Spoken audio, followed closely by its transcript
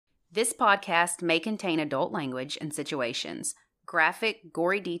This podcast may contain adult language and situations, graphic,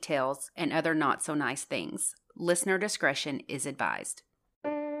 gory details, and other not-so-nice things. Listener discretion is advised.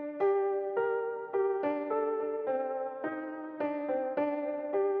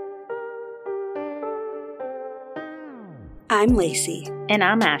 I'm Lacey. And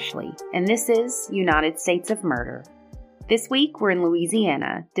I'm Ashley, and this is United States of Murder. This week, we're in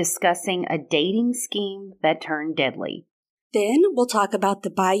Louisiana, discussing a dating scheme that turned deadly. Then we'll talk about the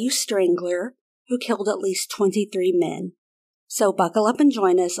Bayou Strangler, who killed at least 23 men. So buckle up and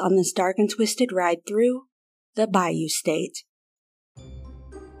join us on this dark and twisted ride through the Bayou State.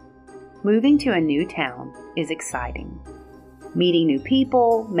 Moving to a new town is exciting. Meeting new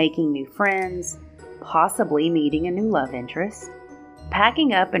people, making new friends, possibly meeting a new love interest.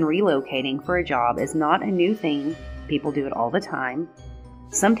 Packing up and relocating for a job is not a new thing. People do it all the time.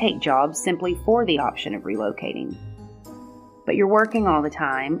 Some take jobs simply for the option of relocating. But you're working all the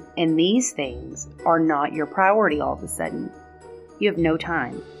time, and these things are not your priority all of a sudden. You have no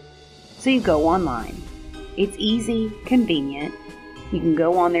time. So you go online. It's easy, convenient. You can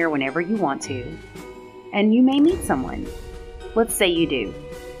go on there whenever you want to. And you may meet someone. Let's say you do.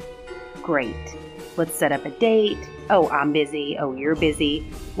 Great. Let's set up a date. Oh, I'm busy. Oh, you're busy.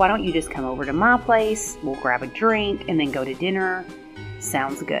 Why don't you just come over to my place? We'll grab a drink and then go to dinner.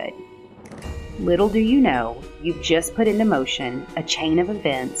 Sounds good. Little do you know, you've just put into motion a chain of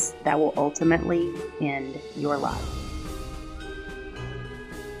events that will ultimately end your life.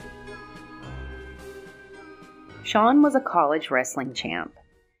 Shawn was a college wrestling champ.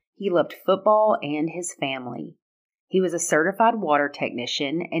 He loved football and his family. He was a certified water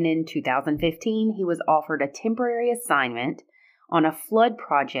technician, and in 2015, he was offered a temporary assignment on a flood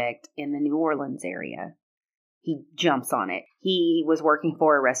project in the New Orleans area. He jumps on it. He was working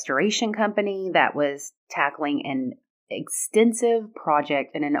for a restoration company that was tackling an extensive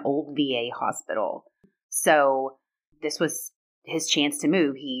project in an old VA hospital. So this was his chance to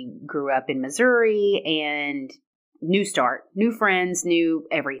move. He grew up in Missouri and new start, new friends, new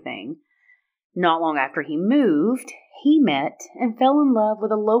everything. Not long after he moved, he met and fell in love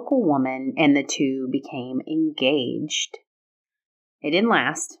with a local woman, and the two became engaged. It didn't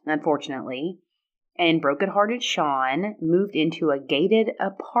last, unfortunately. And broken-hearted Shawn moved into a gated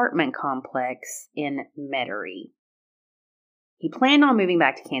apartment complex in Metairie. He planned on moving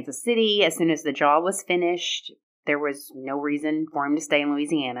back to Kansas City as soon as the job was finished. There was no reason for him to stay in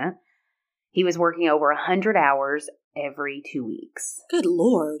Louisiana. He was working over 100 hours every 2 weeks. Good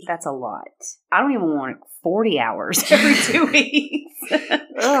Lord. That's a lot. I don't even want 40 hours every 2 weeks.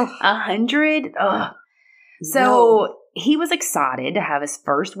 100? Ugh. So he was excited to have his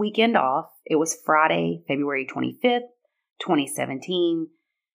first weekend off. It was Friday, February 25th, 2017.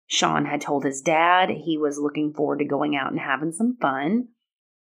 Shawn had told his dad he was looking forward to going out and having some fun.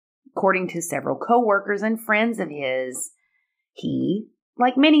 According to several coworkers and friends of his, he,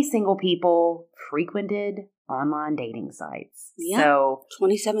 like many single people, frequented online dating sites. Yeah, so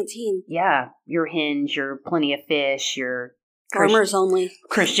 2017. Yeah, your Hinge, your Plenty of Fish, your Farmers Only,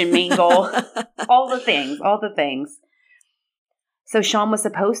 Christian Mingle, all the things. So Shawn was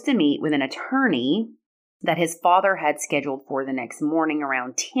supposed to meet with an attorney that his father had scheduled for the next morning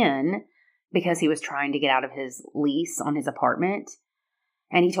around 10 because he was trying to get out of his lease on his apartment.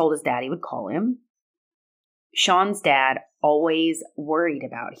 And he told his dad he would call him. Shawn's dad always worried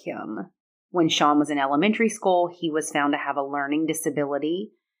about him. When Shawn was in elementary school, he was found to have a learning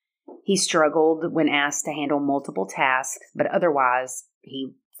disability. He struggled when asked to handle multiple tasks, but otherwise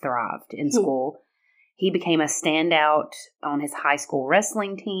he thrived in school. He became a standout on his high school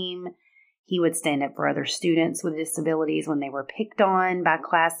wrestling team. He would stand up for other students with disabilities when they were picked on by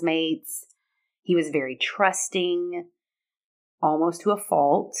classmates. He was very trusting, almost to a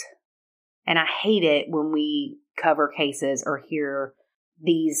fault. And I hate it when we cover cases or hear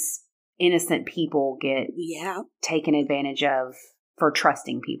these innocent people get taken advantage of for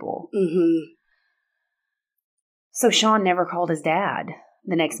trusting people. Mm-hmm. So Shawn never called his dad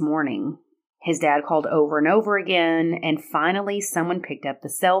the next morning. His dad called over and over again, and finally someone picked up the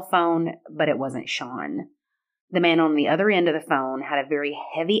cell phone, but it wasn't Shawn. The man on the other end of the phone had a very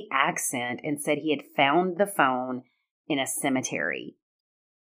heavy accent and said he had found the phone in a cemetery.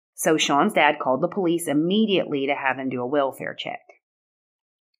 So Shawn's dad called the police immediately to have them do a welfare check.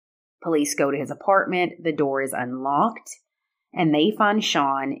 Police go to his apartment, the door is unlocked, and they find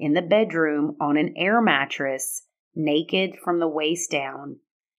Shawn in the bedroom on an air mattress, naked from the waist down,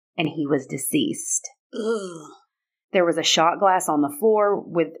 and he was deceased. Ugh. There was a shot glass on the floor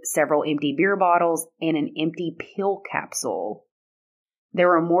with several empty beer bottles and an empty pill capsule. There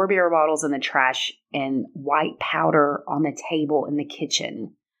were more beer bottles in the trash and white powder on the table in the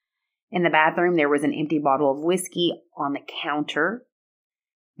kitchen. In the bathroom, there was an empty bottle of whiskey on the counter.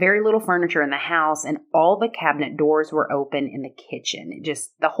 Very little furniture in the house, and all the cabinet doors were open in the kitchen.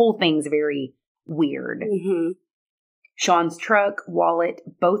 The whole thing's very weird. Mm-hmm. Shawn's truck, wallet,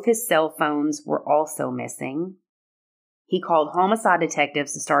 both his cell phones were also missing. He called homicide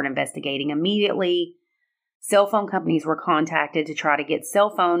detectives to start investigating immediately. Cell phone companies were contacted to try to get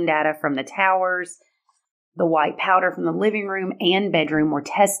cell phone data from the towers. The white powder from the living room and bedroom were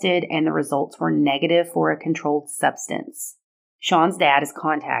tested, and the results were negative for a controlled substance. Shawn's dad is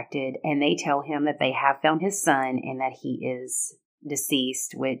contacted, and they tell him that they have found his son and that he is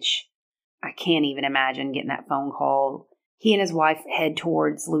deceased, which I can't even imagine getting that phone call. He and his wife head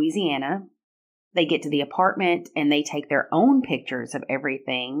towards Louisiana. They get to the apartment, and they take their own pictures of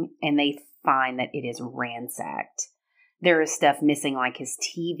everything, and they find that it is ransacked. There is stuff missing, like his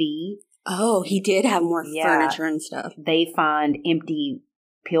TV. Oh, he did have more furniture and stuff. They find empty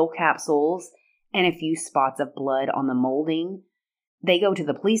pill capsules and a few spots of blood on the molding. They go to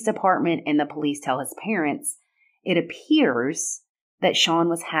the police department, and the police tell his parents it appears that Shawn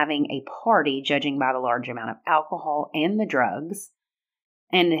was having a party, judging by the large amount of alcohol and the drugs.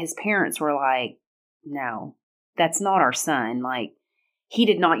 And his parents were like, no, that's not our son. Like, he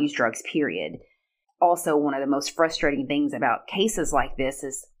did not use drugs, period. Also, one of the most frustrating things about cases like this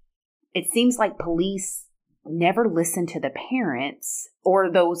is it seems like police never listen to the parents or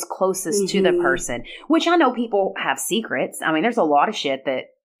those closest to the person, which I know people have secrets. I mean, there's a lot of shit that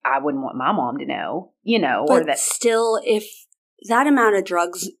I wouldn't want my mom to know, But or that still, if that amount of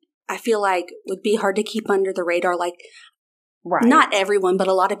drugs, I feel like would be hard to keep under the radar. Like, right. Not everyone, but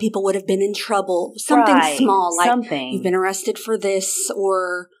a lot of people would have been in trouble. Something small, like you've been arrested for this,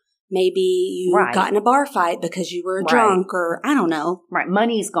 or maybe you got in a bar fight because you were drunk, or I don't know. Right.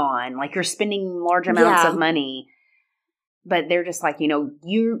 Money's gone. Like, you're spending large amounts of money. But they're just like, we know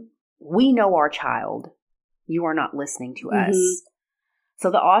our child. You are not listening to us.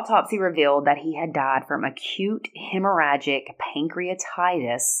 So the autopsy revealed that he had died from acute hemorrhagic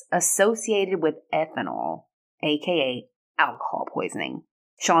pancreatitis associated with ethanol, aka alcohol poisoning.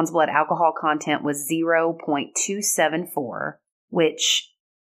 Shawn's blood alcohol content was 0.274, which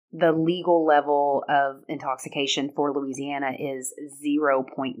the legal level of intoxication for Louisiana is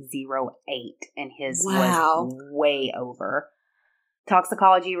 0.08, and his was way over.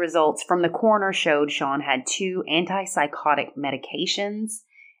 Toxicology results from the coroner showed Shawn had 2 antipsychotic medications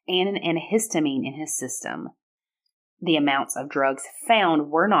and an antihistamine in his system. The amounts of drugs found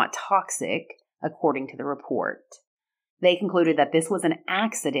were not toxic, according to the report. They concluded that this was an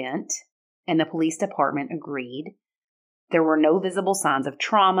accident, and the police department agreed. There were no visible signs of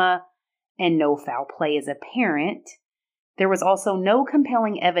trauma, and no foul play is apparent. There was also no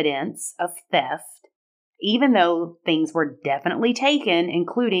compelling evidence of theft, even though things were definitely taken,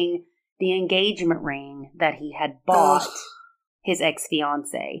 including the engagement ring that he had bought his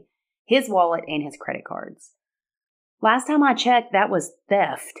ex-fiancée, his wallet, and his credit cards. Last time I checked, that was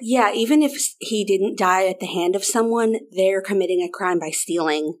theft. Yeah, even if he didn't die at the hand of someone, they're committing a crime by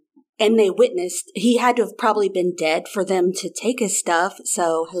stealing. And they witnessed, he had to have probably been dead for them to take his stuff,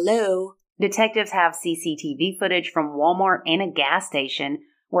 so hello. Detectives have CCTV footage from Walmart and a gas station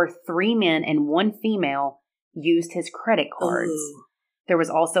where 3 men and 1 female used his credit cards. Ooh. There was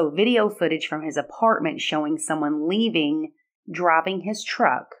also video footage from his apartment showing someone leaving, driving his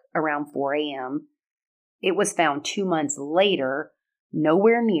truck around 4 a.m. It was found 2 months later,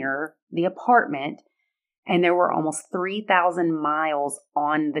 nowhere near the apartment, and there were almost 3,000 miles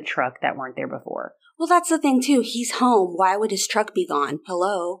on the truck that weren't there before. Well, that's the thing, too. He's home. Why would his truck be gone?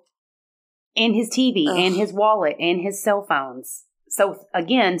 Hello? And his TV, and his wallet, and his cell phones. So,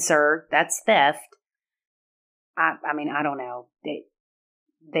 again, sir, that's theft. I mean, I don't know.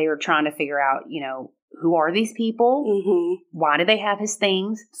 They are trying to figure out, who are these people? Mm-hmm. Why do they have his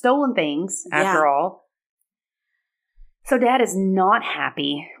things? Stolen things, after all. So Dad is not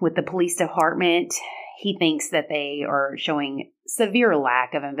happy with the police department. He thinks that they are showing severe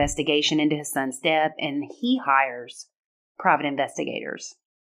lack of investigation into his son's death, and he hires private investigators.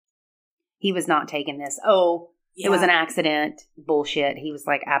 He was not taking this, it was an accident, bullshit. He was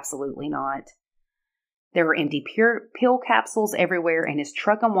like, absolutely not. There were empty pill capsules everywhere, and his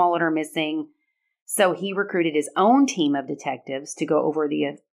truck and wallet are missing. So he recruited his own team of detectives to go over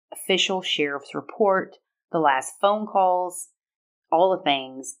the official sheriff's report, the last phone calls, all the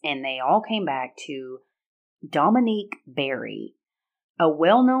things, and they all came back to Dominique Berry, a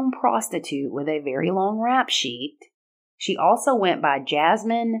well-known prostitute with a very long rap sheet. She also went by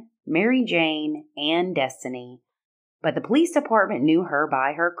Jasmine, Mary Jane, and Destiny, but the police department knew her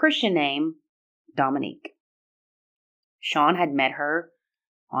by her Christian name, Dominique. Shawn had met her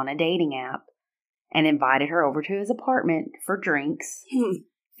on a dating app and invited her over to his apartment for drinks.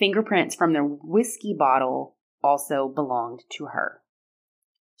 Fingerprints from the whiskey bottle also belonged to her.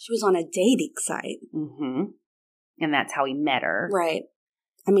 She was on a dating site. Mm-hmm. And that's how he met her. Right.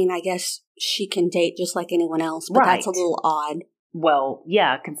 I mean, I guess she can date just like anyone else, but that's a little odd. Well,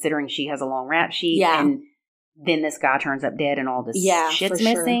 yeah, considering she has a long rap sheet, and then this guy turns up dead and all this shit's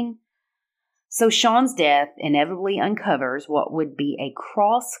missing. Sure. So Shawn's death inevitably uncovers what would be a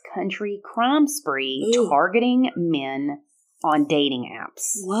cross-country crime spree targeting men on dating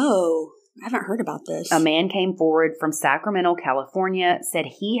apps. Whoa. I haven't heard about this. A man came forward from Sacramento, California, said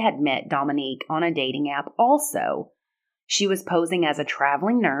he had met Dominique on a dating app also. She was posing as a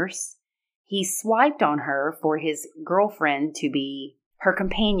traveling nurse. He swiped on her for his girlfriend to be her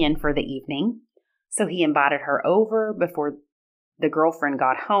companion for the evening. So he invited her over before the girlfriend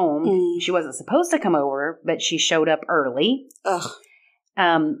got home. She wasn't supposed to come over, but she showed up early.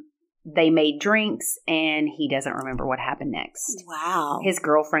 They made drinks, and he doesn't remember what happened next. Wow. His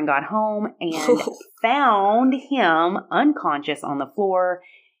girlfriend got home and found him unconscious on the floor.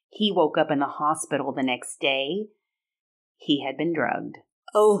 He woke up in the hospital the next day. He had been drugged.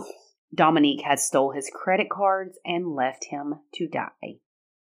 Oh. Dominique had stole his credit cards and left him to die.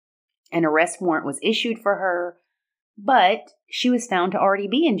 An arrest warrant was issued for her, but she was found to already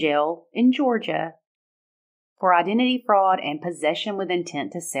be in jail in Georgia for identity fraud and possession with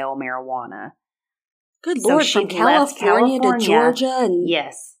intent to sell marijuana. Good Lord, from California to Georgia. And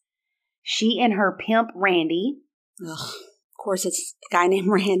yes. She and her pimp, Randy. Ugh, of course, it's a guy named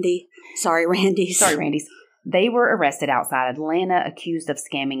Randy. Sorry, Randys. They were arrested outside Atlanta, accused of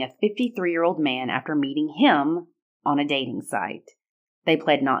scamming a 53-year-old man after meeting him on a dating site. They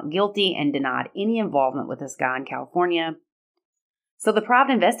pled not guilty and denied any involvement with this guy in California. So the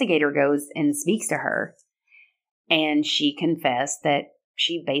private investigator goes and speaks to her. And she confessed that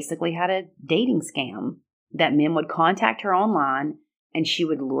she basically had a dating scam, that men would contact her online and she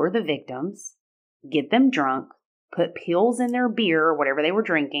would lure the victims, get them drunk, put pills in their beer or whatever they were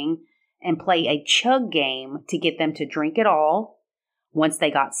drinking, and play a chug game to get them to drink it all. Once they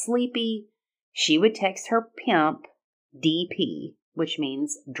got sleepy, she would text her pimp, DP, which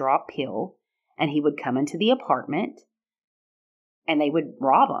means drop pill, and he would come into the apartment and they would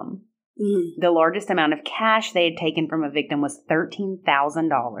rob him. The largest amount of cash they had taken from a victim was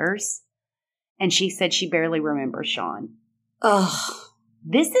 $13,000. And she said she barely remembers Shawn. Ugh.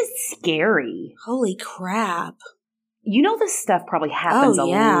 This is scary. Holy crap. You know, this stuff probably happens a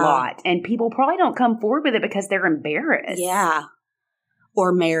lot. And people probably don't come forward with it because they're embarrassed. Yeah.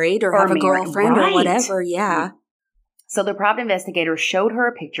 Or married or have a girlfriend or whatever. Yeah. So the private investigator showed her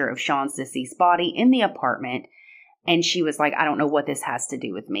a picture of Shawn's deceased body in the apartment. And she was like, I don't know what this has to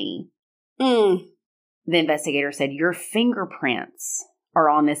do with me. The investigator said, your fingerprints are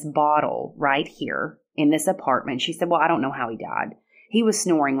on this bottle right here in this apartment. She said, well, I don't know how he died. He was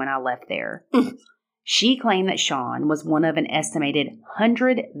snoring when I left there. She claimed that Shawn was one of an estimated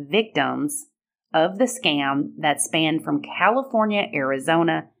 100 victims of the scam that spanned from California,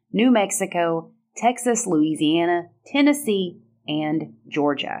 Arizona, New Mexico, Texas, Louisiana, Tennessee, and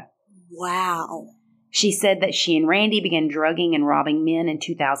Georgia. Wow. She said that she and Randy began drugging and robbing men in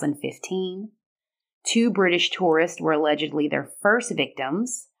 2015. 2 British tourists were allegedly their first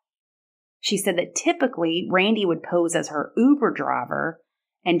victims. She said that typically Randy would pose as her Uber driver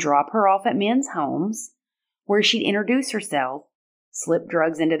and drop her off at men's homes, where she'd introduce herself, slip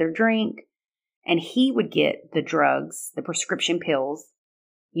drugs into their drink, and he would get the drugs, the prescription pills,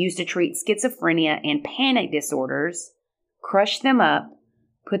 used to treat schizophrenia and panic disorders, crush them up,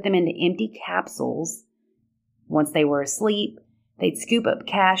 put them into empty capsules. Once they were asleep, they'd scoop up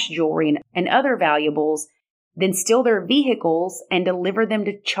cash, jewelry, and other valuables, then steal their vehicles and deliver them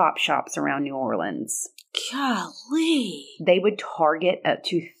to chop shops around New Orleans. Golly. They would target up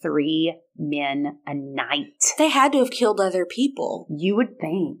to 3 men a night. They had to have killed other people. You would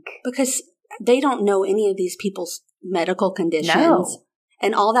think. Because they don't know any of these people's medical conditions. No.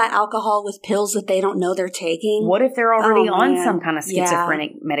 And all that alcohol with pills that they don't know they're taking. What if they're already on some kind of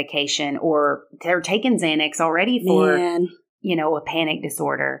schizophrenic medication, or they're taking Xanax already for, a panic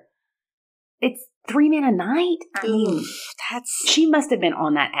disorder? It's 3 men a night? I mean, she must have been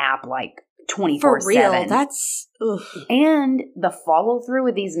on that app like 24/7. For real, that's... And the follow-through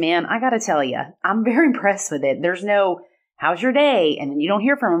with these men, I gotta tell you, I'm very impressed with it. There's no, how's your day? And then you don't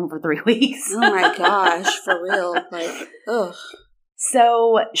hear from them for 3 weeks. Oh my gosh, for real. Like, ugh.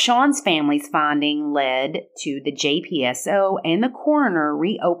 So, Shawn's family's finding led to the JPSO and the coroner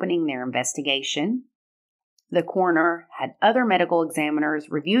reopening their investigation. The coroner had other medical examiners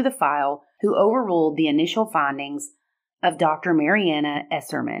review the file who overruled the initial findings of Dr. Mariana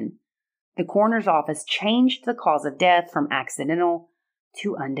Esserman. The coroner's office changed the cause of death from accidental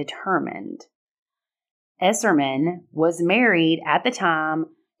to undetermined. Esserman was married at the time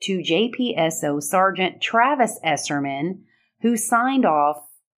to JPSO Sergeant Travis Esserman, who signed off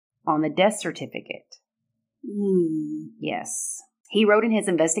on the death certificate. Yes. He wrote in his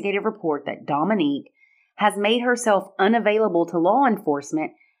investigative report that Dominique has made herself unavailable to law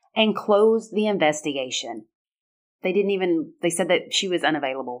enforcement and closed the investigation. They said that she was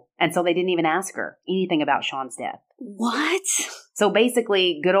unavailable. And so they didn't even ask her anything about Shawn's death. What? So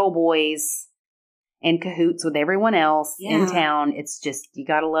basically, good old boys in cahoots with everyone else in town. It's just, you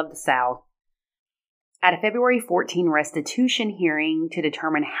gotta love the South. At a February 14 restitution hearing to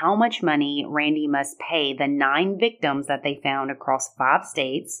determine how much money Randy must pay the 9 victims that they found across 5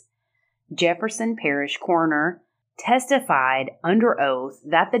 states, Jefferson Parish coroner testified under oath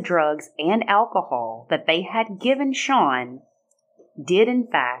that the drugs and alcohol that they had given Shawn did in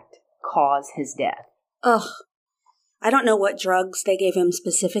fact cause his death. Ugh. I don't know what drugs they gave him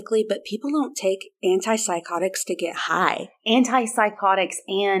specifically, but people don't take antipsychotics to get high. Antipsychotics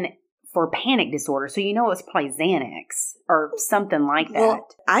and for panic disorder. So you know it's probably Xanax or something like that. Well,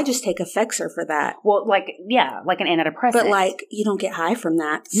 I just take Effexor for that. Well, like an antidepressant. But you don't get high from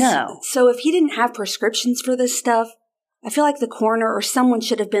that. No. So if he didn't have prescriptions for this stuff, I feel like the coroner or someone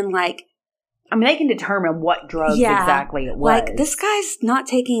should have been like, I mean, they can determine what drugs exactly it was. Like, this guy's not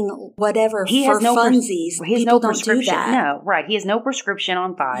taking whatever he for has no funsies. He has People no don't do that. No, right. He has no prescription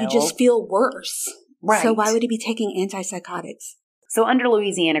on file. You just feel worse. Right. So why would he be taking antipsychotics? So under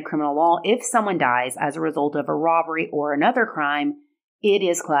Louisiana criminal law, if someone dies as a result of a robbery or another crime, it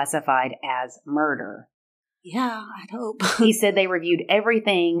is classified as murder. Yeah, I'd hope. He said they reviewed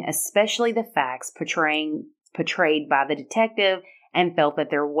everything, especially the facts portrayed by the detective, and felt that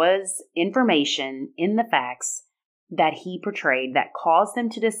there was information in the facts that he portrayed that caused them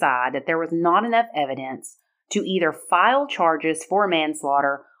to decide that there was not enough evidence to either file charges for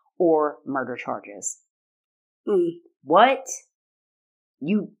manslaughter or murder charges. What?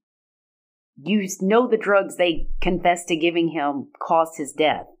 You know the drugs they confessed to giving him caused his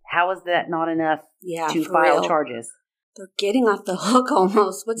death. How is that not enough to file charges? They're getting off the hook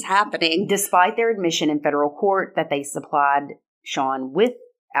almost. What's happening? Despite their admission in federal court that they supplied Shawn with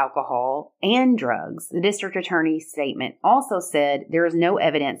alcohol and drugs, the district attorney's statement also said there is no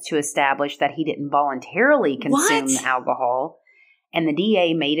evidence to establish that he didn't voluntarily consume the alcohol. And the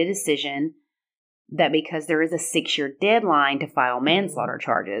DA made a decision that because there is a 6-year deadline to file manslaughter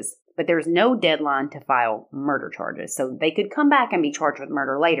charges, but there's no deadline to file murder charges. So they could come back and be charged with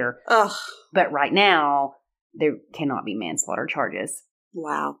murder later. Ugh. But right now, there cannot be manslaughter charges.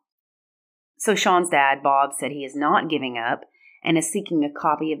 Wow. So Shawn's dad, Bob, said he is not giving up and is seeking a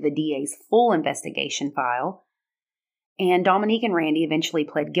copy of the DA's full investigation file. And Dominique and Randy eventually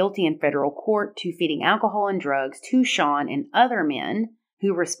pled guilty in federal court to feeding alcohol and drugs to Shawn and other men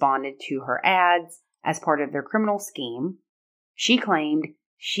who responded to her ads as part of their criminal scheme. She claimed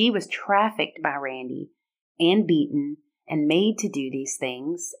she was trafficked by Randy and beaten and made to do these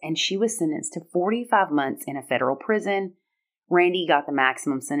things, and she was sentenced to 45 months in a federal prison. Randy got the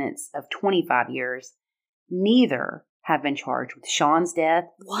maximum sentence of 25 years. Neither have been charged with Shawn's death.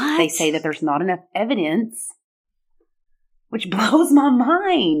 What? They say that there's not enough evidence, which blows my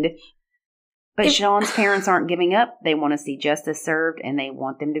mind. But Shawn's parents aren't giving up. They want to see justice served, and they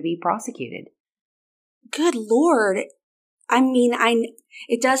want them to be prosecuted. Good Lord. I mean,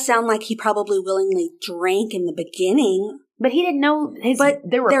 it does sound like he probably willingly drank in the beginning. But he didn't know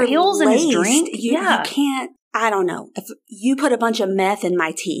there were pills in his drink. You can't, I don't know. If you put a bunch of meth in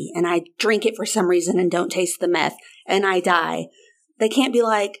my tea and I drink it for some reason and don't taste the meth and I die, they can't be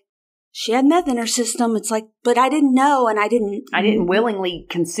like, she had meth in her system. It's like, but I didn't know and I didn't willingly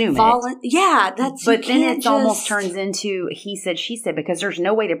consume it. Yeah, that's. But then it almost turns into he said, she said, because there's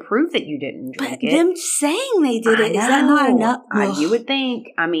no way to prove that you didn't drink it. Them saying they did it, is that not enough? You would think.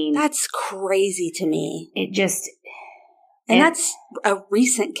 I mean, that's crazy to me. It just. And that's a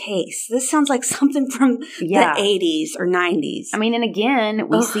recent case. This sounds like something from the 80s or 90s. I mean, and again,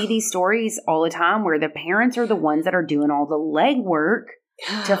 we see these stories all the time where the parents are the ones that are doing all the legwork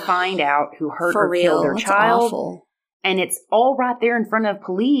to find out who hurt or killed their child. Awful. And it's all right there in front of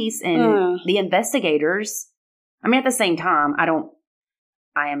police and the investigators. I mean, at the same time,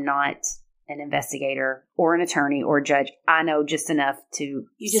 I am not an investigator or an attorney or a judge. I know just enough to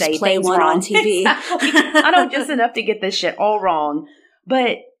say play things one wrong. on TV. Exactly. I know just enough to get this shit all wrong.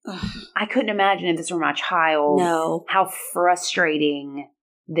 But I couldn't imagine if this were my child, how frustrating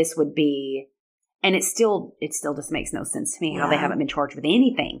this would be. And it still just makes no sense to me how they haven't been charged with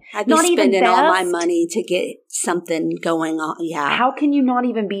anything. I'd be spending all my money to get something going on. Yeah. How can you not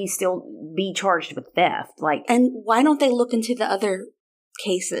even be charged with theft? And why don't they look into the other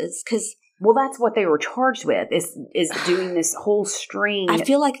cases? Because that's what they were charged with is doing this whole string. I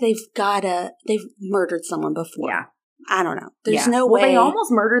feel like they've murdered someone before. Yeah. I don't know. There's no way. They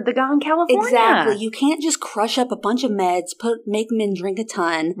almost murdered the guy in California. Exactly. You can't just crush up a bunch of meds, make them drink a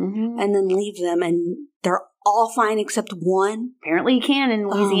ton, and then leave them, and they're all fine except one. Apparently you can in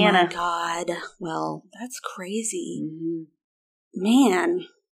Louisiana. Oh, my God. Well, that's crazy. Mm-hmm. Man.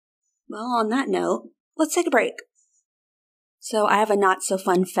 Well, on that note, let's take a break. So I have a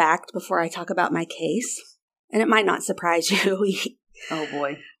not-so-fun fact before I talk about my case, and it might not surprise you. Oh,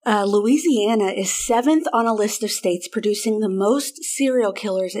 boy. Louisiana is 7th on a list of states producing the most serial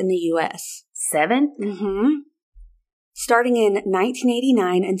killers in the U.S. 7th? Mm-hmm. Starting in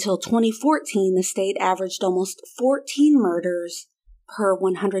 1989 until 2014, the state averaged almost 14 murders per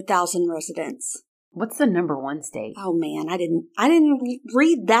 100,000 residents. What's the number one state? Oh, man, I didn't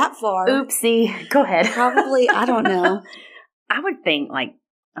read that far. Oopsie. Go ahead. Probably, I don't know. I would think,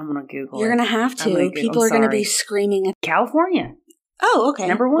 I'm going to Google You're going to have to. People are going to be screaming. California. Oh, okay.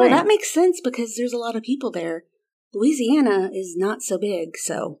 Number 1. Well, that makes sense because there's a lot of people there. Louisiana is not so big.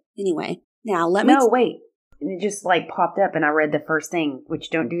 So, anyway. Now, let me... No, wait. It just, popped up and I read the first thing, which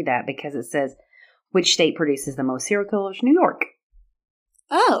don't do that because it says, which state produces the most serial killers? New York.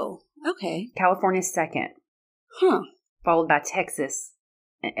 Oh, okay. California's second. Huh. Followed by Texas,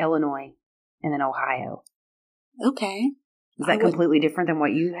 Illinois, and then Ohio. Okay. Is that completely different than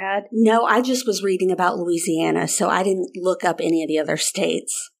what you had? No, I just was reading about Louisiana, so I didn't look up any of the other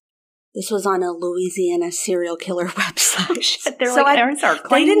states. This was on a Louisiana serial killer website. They're there's our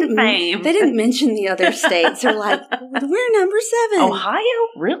claim to fame. They didn't mention the other states. They're like, we're number 7. Ohio?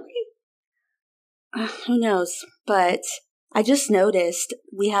 Really? Who knows? But I just noticed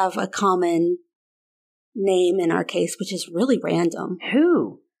we have a common name in our case, which is really random.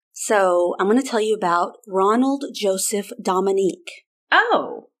 Who? So I'm going to tell you about Ronald Joseph Dominique.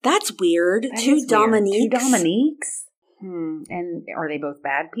 Oh. That's weird. Two Dominiques. 2 Dominiques? And are they both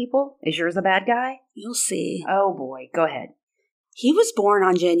bad people? Is yours a bad guy? You'll see. Oh, boy. Go ahead. He was born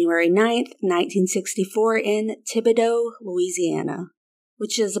on January 9th, 1964 in Thibodaux, Louisiana,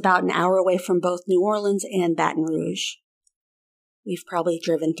 which is about an hour away from both New Orleans and Baton Rouge. We've probably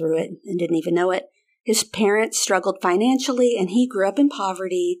driven through it and didn't even know it. His parents struggled financially, and he grew up in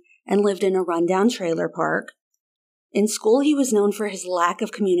poverty and lived in a rundown trailer park. In school, he was known for his lack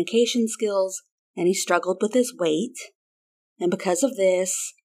of communication skills, and he struggled with his weight. And because of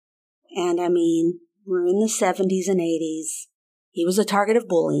this, and we're in the 70s and 80s, he was a target of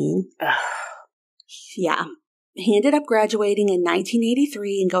bullying. Yeah. He ended up graduating in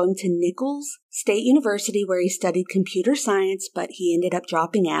 1983 and going to Nichols State University, where he studied computer science, but he ended up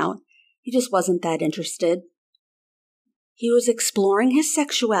dropping out. He just wasn't that interested. He was exploring his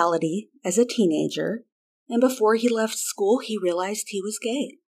sexuality as a teenager, and before he left school, he realized he was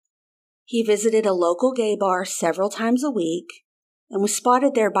gay. He visited a local gay bar several times a week and was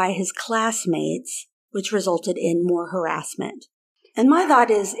spotted there by his classmates, which resulted in more harassment. And my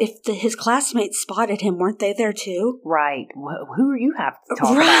thought is, if his classmates spotted him, weren't they there too? Right. Who are you have to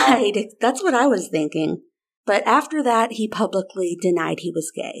talk about? Right. That's what I was thinking. But after that, he publicly denied he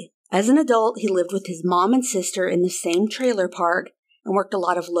was gay. As an adult, he lived with his mom and sister in the same trailer park and worked a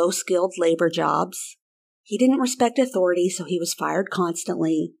lot of low-skilled labor jobs. He didn't respect authority, so he was fired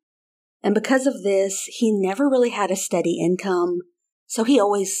constantly. And because of this, he never really had a steady income, so he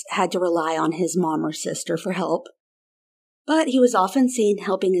always had to rely on his mom or sister for help. But he was often seen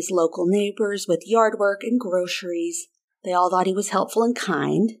helping his local neighbors with yard work and groceries. They all thought he was helpful and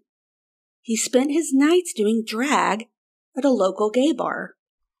kind. He spent his nights doing drag at a local gay bar.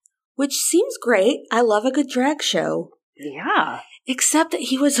 Which seems great. I love a good drag show. Yeah. Except that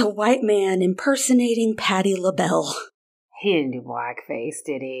he was a white man impersonating Patti LaBelle. He didn't do blackface,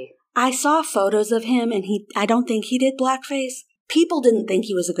 did he? I saw photos of him, and I don't think he did blackface. People didn't think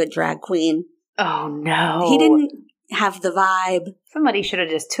he was a good drag queen. Oh, no. He didn't have the vibe. Somebody should have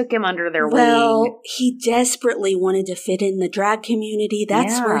just took him under their wing. Well, he desperately wanted to fit in the drag community.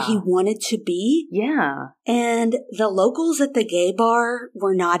 That's where he wanted to be. Yeah. And the locals at the gay bar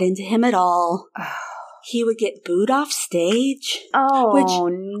were not into him at all. He would get booed off stage. Oh,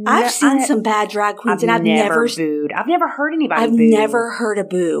 which I've seen some bad drag queens, and I've never booed. I've never heard anybody boo. I've never heard a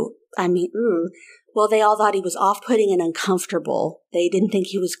boo. Well, they all thought he was off-putting and uncomfortable. They didn't think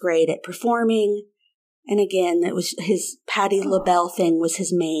he was great at performing. And again, it was his Patti LaBelle thing was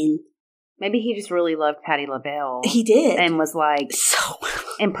his main. Maybe he just really loved Patti LaBelle. He did. And was like,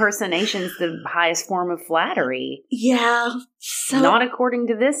 Impersonation's the highest form of flattery. Yeah. So not according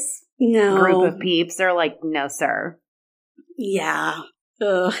to this group of peeps. They're like, no, sir. Yeah.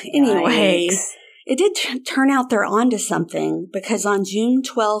 Anyway, it did turn out they're onto something, because on June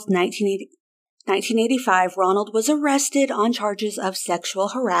 12, 1985, Ronald was arrested on charges of sexual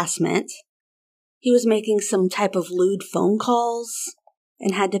harassment. He was making some type of lewd phone calls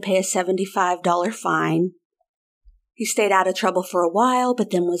and had to pay a $75 fine. He stayed out of trouble for a while, but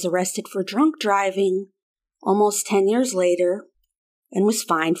then was arrested for drunk driving almost 10 years later and was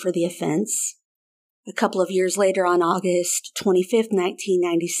fined for the offense. A couple of years later, on August 25th,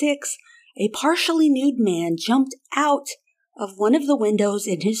 1996, a partially nude man jumped out of one of the windows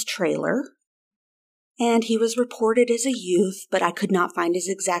in his trailer, and he was reported as a youth, but I could not find his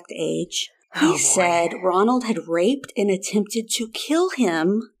exact age. He said Ronald had raped and attempted to kill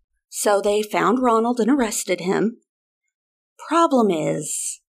him, so they found Ronald and arrested him. Problem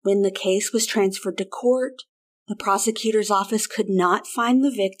is, when the case was transferred to court, the prosecutor's office could not find the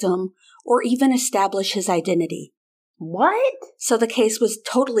victim or even establish his identity. What? So the case was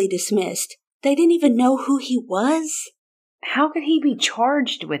totally dismissed. They didn't even know who he was. How could he be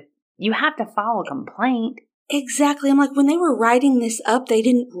charged with? You have to file a complaint. Exactly. I'm like, when they were writing this up, they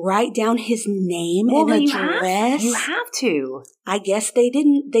didn't write down his name and address. You have to. I guess they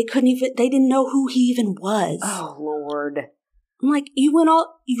didn't. They didn't know who he even was. Oh, Lord. I'm like, you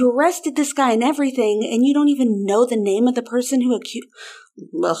arrested this guy and everything, and you don't even know the name of the person who accused.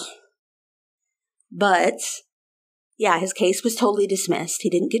 Ugh. But, yeah, his case was totally dismissed. He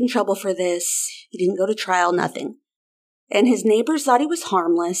didn't get in trouble for this. He didn't go to trial, nothing. And his neighbors thought he was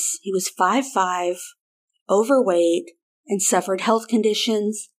harmless. He was 5'5", overweight, and suffered health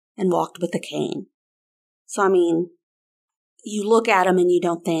conditions and walked with a cane. So, I mean, you look at him and you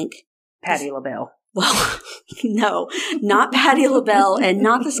don't think... Patti LaBelle. Well, no, not Patti LaBelle, and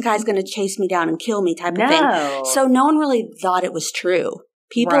not this guy's going to chase me down and kill me type of thing. So no one really thought it was true.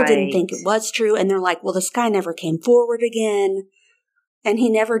 People didn't think it was true, and they're like, well, this guy never came forward again, and he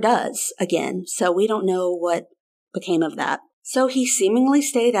never does again, so we don't know what became of that. So he seemingly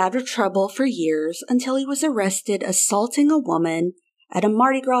stayed out of trouble for years until he was arrested assaulting a woman at a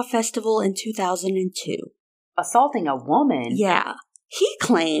Mardi Gras festival in 2002. Assaulting a woman? Yeah. He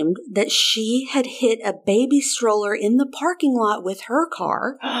claimed that she had hit a baby stroller in the parking lot with her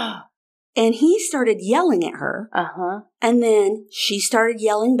car, and he started yelling at her. And then she started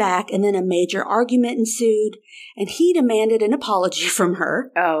yelling back, and then a major argument ensued, and he demanded an apology from her.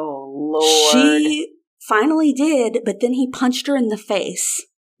 Oh, Lord. She finally did, but then he punched her in the face.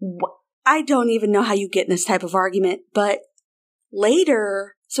 What? I don't even know how you get in this type of argument, but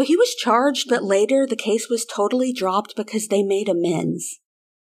later... So he was charged, but later the case was totally dropped because they made amends.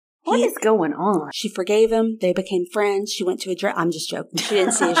 What is going on? She forgave him. They became friends. She went to a drag... I'm just joking. She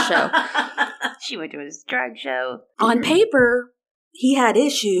didn't see his show. She went to his drag show. On paper, he had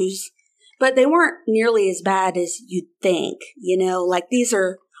issues, but they weren't nearly as bad as you'd think. You know, like these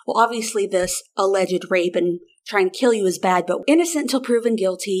are... Well, obviously this alleged rape and trying to kill you is bad, but innocent until proven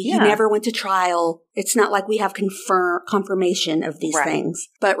guilty. Yeah. He never went to trial. It's not like we have confirmation of these things.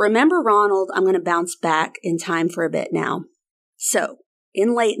 But remember Ronald, I'm going to bounce back in time for a bit now. So,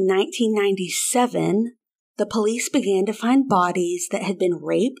 in late 1997, the police began to find bodies that had been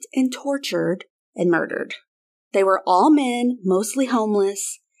raped and tortured and murdered. They were all men, mostly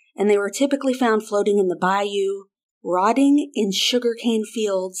homeless, and they were typically found floating in the bayou, rotting in sugarcane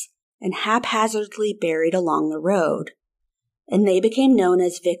fields, and haphazardly buried along the road. And they became known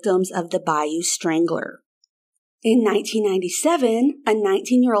as victims of the Bayou Strangler. In 1997, a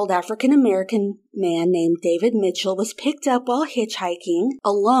 19-year-old African-American man named David Mitchell was picked up while hitchhiking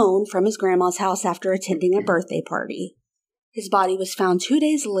alone from his grandma's house after attending a birthday party. His body was found 2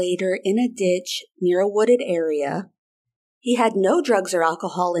 days later in a ditch near a wooded area. He had no drugs or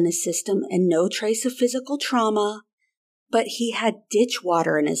alcohol in his system and no trace of physical trauma, but he had ditch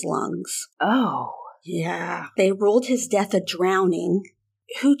water in his lungs. Oh. Yeah. They ruled his death a drowning.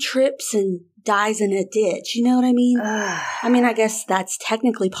 Who trips and dies in a ditch? You know what I mean? I mean, I guess that's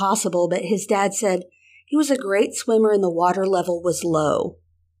technically possible, but his dad said he was a great swimmer and the water level was low.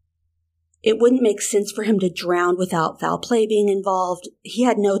 It wouldn't make sense for him to drown without foul play being involved. He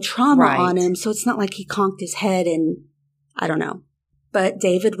had no trauma on him, so it's not like he conked his head and I don't know. But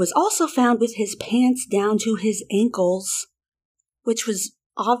David was also found with his pants down to his ankles, which was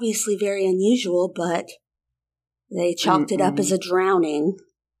obviously very unusual, but they chalked it up as a drowning.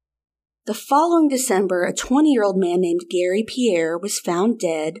 The following December, a 20-year-old man named Gary Pierre was found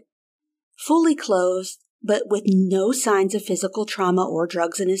dead, fully clothed, but with no signs of physical trauma or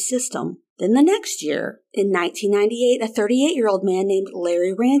drugs in his system. Then the next year, in 1998, a 38-year-old man named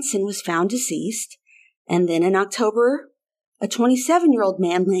Larry Ranson was found deceased. And then in October, a 27-year-old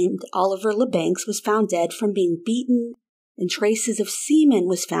man named Oliver LeBanks was found dead from being beaten, and traces of semen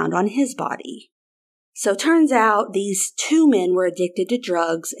was found on his body. So turns out these two men were addicted to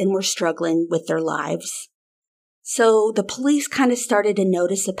drugs and were struggling with their lives. So the police kind of started to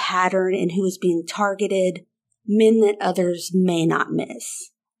notice a pattern in who was being targeted, men that others may not miss.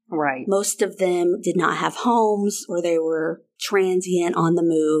 Right. Most of them did not have homes, or they were transient on the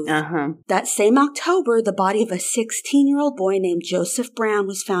move. That same October, the body of a 16-year-old boy named Joseph Brown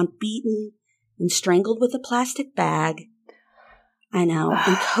was found beaten and strangled with a plastic bag. I know.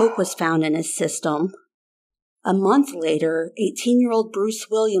 And coke was found in his system. A month later, 18-year-old Bruce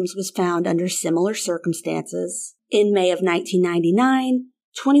Williams was found under similar circumstances. In May of 1999,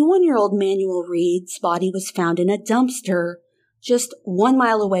 21-year-old Manuel Reed's body was found in a dumpster just 1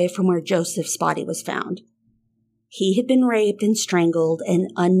 mile away from where Joseph's body was found. He had been raped and strangled,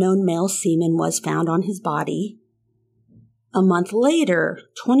 and unknown male semen was found on his body. A month later,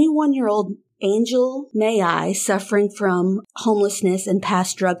 21-year-old Angel Mayi, suffering from homelessness and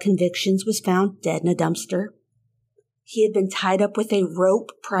past drug convictions, was found dead in a dumpster. He had been tied up with a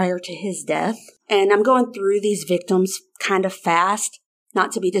rope prior to his death. And I'm going through these victims kind of fast,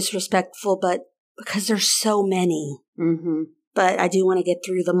 not to be disrespectful, but because there's so many. But I do want to get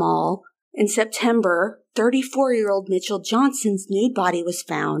through them all. In September, 34-year-old Mitchell Johnson's nude body was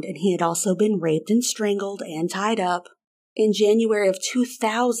found, and he had also been raped and strangled and tied up. In January of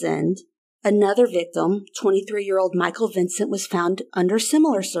 2000, another victim, 23-year-old Michael Vincent, was found under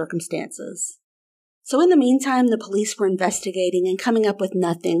similar circumstances. So in the meantime, the police were investigating and coming up with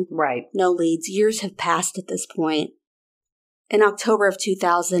nothing. Right. No leads. Years have passed at this point. In October of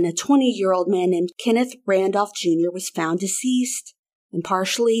 2000, a 20-year-old man named Kenneth Randolph Jr. was found deceased and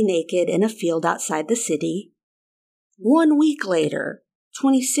partially naked in a field outside the city. 1 week later,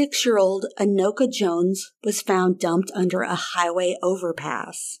 26-year-old Anoka Jones was found dumped under a highway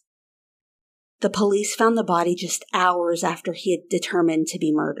overpass. The police found the body just hours after he had determined to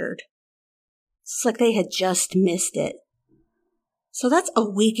be murdered. It's like they had just missed it. So that's a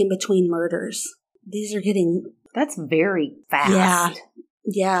week in between murders. These are getting... That's very fast.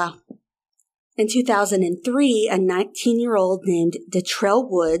 Yeah. In 2003, a 19-year-old named Detrell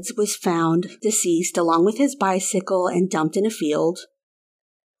Woods was found deceased along with his bicycle and dumped in a field.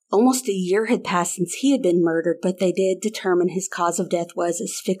 Almost a year had passed since he had been murdered, but they did determine his cause of death was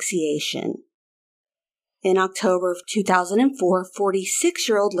asphyxiation. In October of 2004,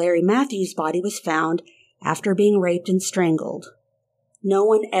 46-year-old Larry Matthews' body was found after being raped and strangled. No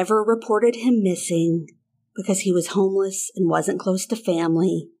one ever reported him missing because he was homeless and wasn't close to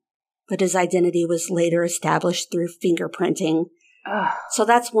family, but his identity was later established through fingerprinting. So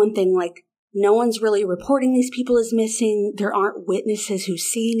that's one thing, like, no one's really reporting these people as missing. There aren't witnesses who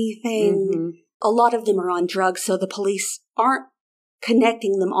see anything. A lot of them are on drugs, so the police aren't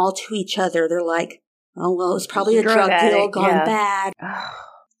connecting them all to each other. They're like, oh, well, it was probably a drug deal gone bad.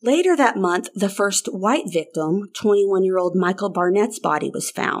 Later that month, the first white victim, 21-year-old Michael Barnett's body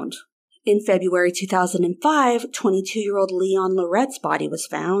was found. In February 2005, 22-year-old Leon Lorette's body was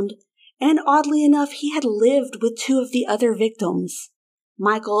found. And oddly enough, he had lived with two of the other victims,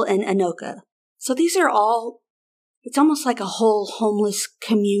 Michael and Anoka. So these are all, it's almost like a whole homeless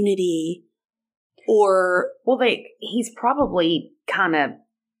community. Or... Well, he's probably kind of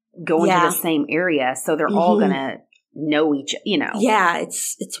going to the same area, so they're all going to know each, Yeah,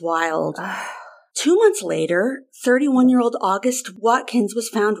 it's wild. 2 months later, 31-year-old August Watkins was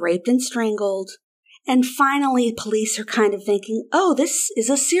found raped and strangled. And finally, police are kind of thinking, oh, this is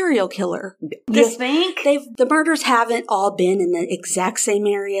a serial killer. You think? The murders haven't all been in the exact same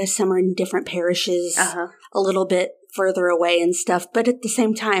area. Some are in different parishes, a little bit further away and stuff. But at the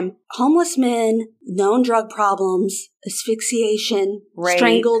same time, homeless men, known drug problems, asphyxiation,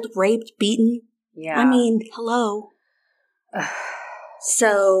 strangled, raped, beaten. Yeah. I mean, hello.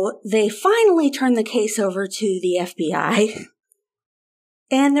 So they finally turned the case over to the FBI.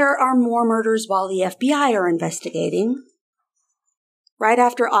 And there are more murders while the FBI are investigating. Right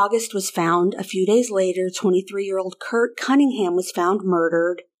after August was found, a few days later, 23-year-old Kurt Cunningham was found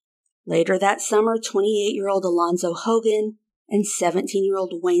murdered. Later that summer, 28-year-old Alonzo Hogan and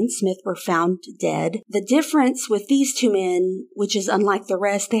 17-year-old Wayne Smith were found dead. The difference with these two men, which is unlike the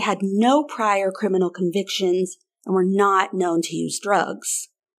rest, they had no prior criminal convictions and were not known to use drugs.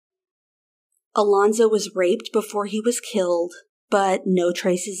 Alonzo was raped before he was killed, but no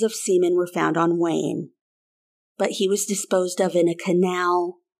traces of semen were found on Wayne. But he was disposed of in a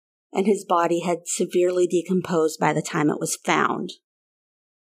canal, and his body had severely decomposed by the time it was found.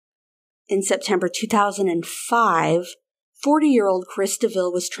 In September 2005, 40-year-old Chris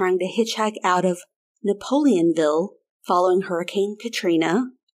DeVille was trying to hitchhike out of Napoleonville following Hurricane Katrina.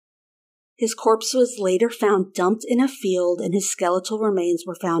 His corpse was later found dumped in a field, and his skeletal remains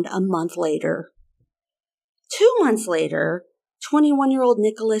were found a month later. 2 months later, 21-year-old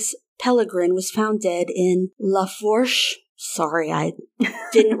Nicholas Pellegrin was found dead in La Fourche. Sorry, I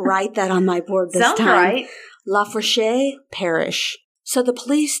didn't write that on my board this Sounds time. right. La Fourche Parish. So the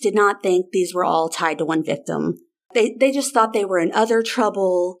police did not think these were all tied to one victim. They just thought they were in other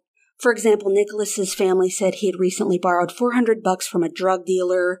trouble. For example, Nicholas's family said he had recently borrowed $400 from a drug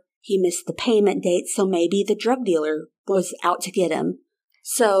dealer. He missed the payment date, so maybe the drug dealer was out to get him.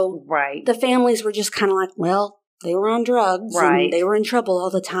 So the families were just kind of like, well, they were on drugs and they were in trouble all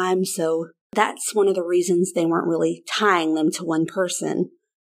the time, so that's one of the reasons they weren't really tying them to one person.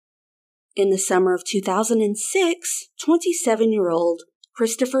 In the summer of 2006, 27-year-old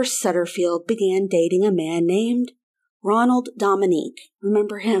Christopher Sutterfield began dating a man named Ronald Dominique.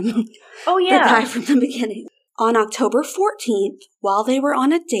 Remember him? Oh, yeah. The guy from the beginning. On October 14th, while they were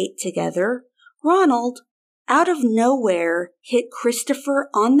on a date together, Ronald, out of nowhere, hit Christopher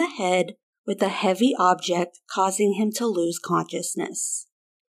on the head with a heavy object, causing him to lose consciousness.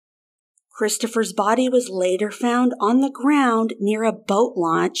 Christopher's body was later found on the ground near a boat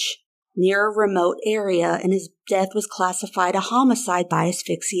launch near a remote area, and his death was classified a homicide by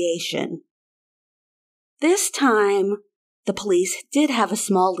asphyxiation. This time, the police did have a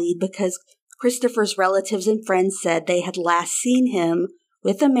small lead because Christopher's relatives and friends said they had last seen him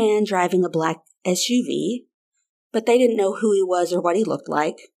with a man driving a black SUV, but they didn't know who he was or what he looked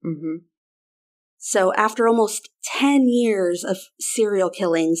like. Mm-hmm. So after almost 10 years of serial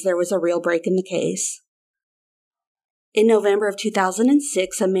killings, there was a real break in the case. In November of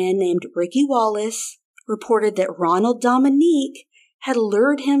 2006, a man named Ricky Wallace reported that Ronald Dominique had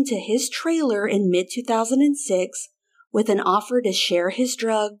lured him to his trailer in mid-2006 with an offer to share his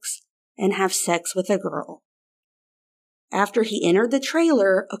drugs and have sex with a girl. After he entered the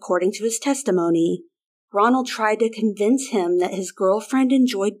trailer, according to his testimony, Ronald tried to convince him that his girlfriend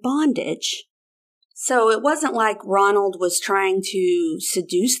enjoyed bondage. So it wasn't like Ronald was trying to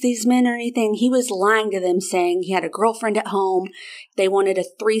seduce these men or anything. He was lying to them, saying he had a girlfriend at home, they wanted a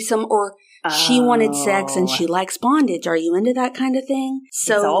threesome, or she wanted sex and she likes bondage. Are you into that kind of thing?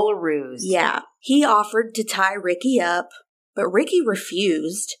 So it's all a ruse. Yeah. He offered to tie Ricky up, but Ricky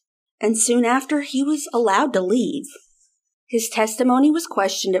refused, and soon after he was allowed to leave. His testimony was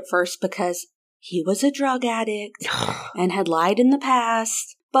questioned at first because he was a drug addict and had lied in the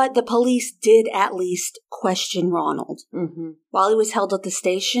past. But the police did at least question Ronald. Mm-hmm. While he was held at the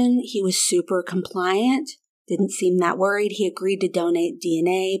station, he was super compliant, didn't seem that worried. He agreed to donate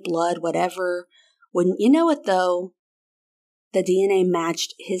DNA, blood, whatever. Wouldn't you know it, though? The DNA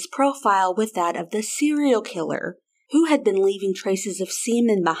matched his profile with that of the serial killer, who had been leaving traces of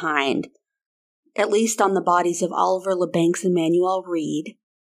semen behind, at least on the bodies of Oliver LeBancs and Manuel Reed.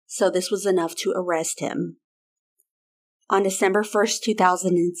 So this was enough to arrest him. On December 1st,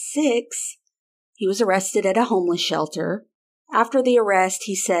 2006, he was arrested at a homeless shelter. After the arrest,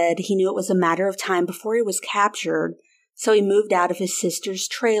 he said he knew it was a matter of time before he was captured, so he moved out of his sister's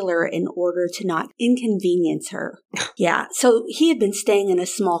trailer in order to not inconvenience her. Yeah, so he had been staying in a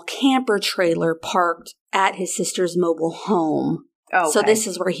small camper trailer parked at his sister's mobile home. Okay. So this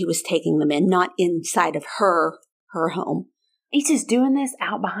is where he was taking them in, not inside of her home. He's just doing this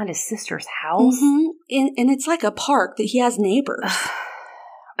out behind his sister's house? Mm-hmm. And it's like a park that he has neighbors.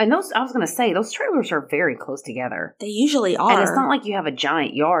 And I was going to say, those trailers are very close together. They usually are. And it's not like you have a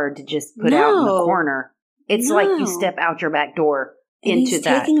giant yard to just put out in the corner. It's like you step out your back door into he's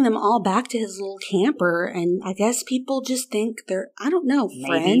that. Taking them all back to his little camper, and I guess people just think they're, I don't know,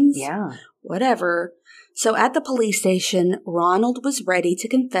 friends? Yeah. Whatever. So at the police station, Ronald was ready to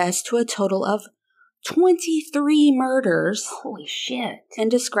confess to a total of 23 murders. Holy shit.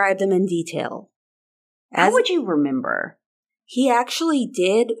 And describe them in detail. How would you remember? He actually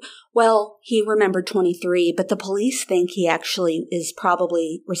did. Well, he remembered 23, but the police think he actually is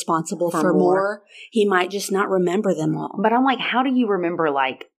probably responsible for more. He might just not remember them all. But I'm like, how do you remember,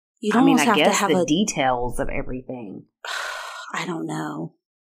 like, you almost have guess to have the details of everything. I don't know.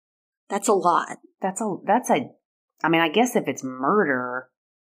 That's a lot. I guess if it's murder.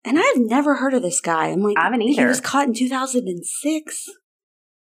 And I've never heard of this guy. I'm like, I haven't either. He was caught in 2006.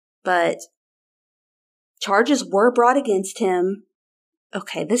 But charges were brought against him.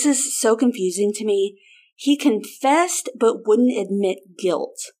 Okay, this is so confusing to me. He confessed but wouldn't admit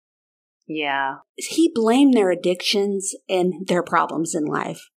guilt. Yeah. He blamed their addictions and their problems in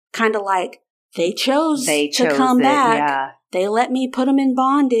life. Kind of like, They chose to come back. Yeah. They let me put him in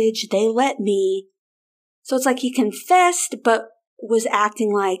bondage. They let me. So it's like he confessed, but was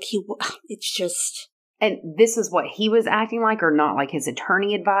acting like it's just. And this is what he was acting like, or not like his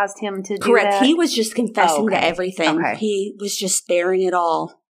attorney advised him to do Correct. that? He was just confessing to okay. everything. Okay. He was just bearing it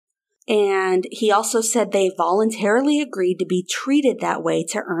all. And he also said they voluntarily agreed to be treated that way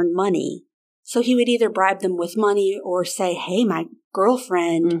to earn money. So he would either bribe them with money or say, hey, my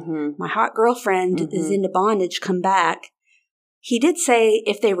girlfriend, my hot girlfriend is into bondage, come back. He did say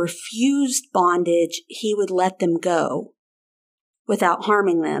if they refused bondage, he would let them go without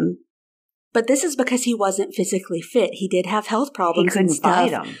harming them. But this is because he wasn't physically fit. He did have health problems and stuff.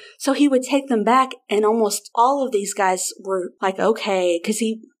 Fight them. So he would take them back, and almost all of these guys were like, okay, because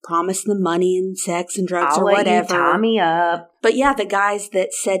he promised them money and sex and drugs or whatever. I'll let you tie me up. But yeah, the guys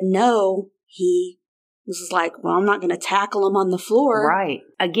that said no, he was like, well, I'm not going to tackle them on the floor. Right.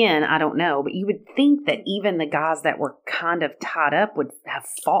 Again, I don't know, but you would think that even the guys that were kind of tied up would have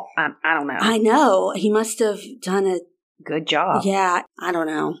fought. I don't know. I know. He must have done a good job. Yeah, I don't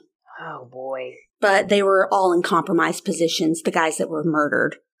know. Oh, boy. But they were all in compromised positions, the guys that were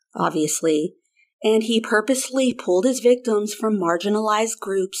murdered, obviously. And he purposely pulled his victims from marginalized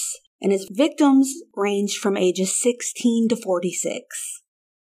groups, and his victims ranged from ages 16 to 46.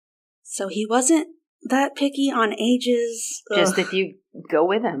 So he wasn't that picky on ages. Just if you go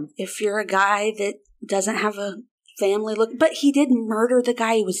with him. If you're a guy that doesn't have a family look. But he did murder the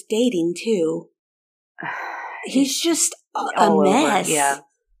guy he was dating, too. He's just a mess. Over. Yeah.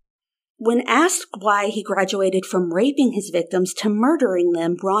 When asked why he graduated from raping his victims to murdering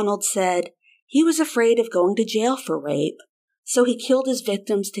them, Ronald said he was afraid of going to jail for rape, so he killed his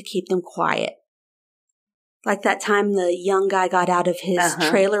victims to keep them quiet. Like that time the young guy got out of his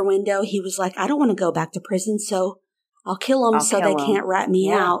trailer window, he was like, I don't want to go back to prison, so I'll kill them so they can't rat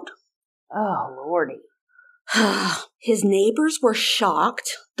me out. Oh, Lordy. His neighbors were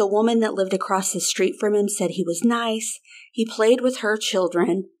shocked. The woman that lived across the street from him said he was nice. He played with her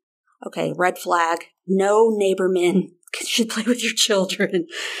children. Okay, red flag. No neighbormen should play with your children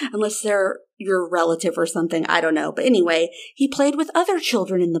unless they're your relative or something. I don't know. But anyway, he played with other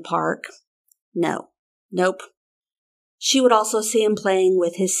children in the park. No. Nope. She would also see him playing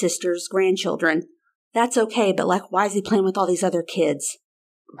with his sister's grandchildren. That's okay, but like, why is he playing with all these other kids?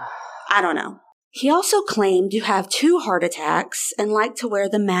 I don't know. He also claimed to have 2 heart attacks and liked to wear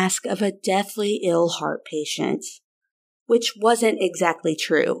the mask of a deathly ill heart patient, which wasn't exactly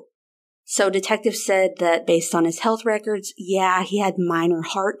true. So detectives said that based on his health records, yeah, he had minor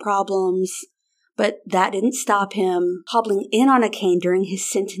heart problems, but that didn't stop him hobbling in on a cane during his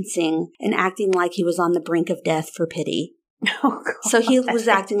sentencing and acting like he was on the brink of death for pity. Oh, God. So he was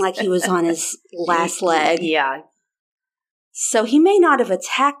acting like he was on his last leg. Yeah. So he may not have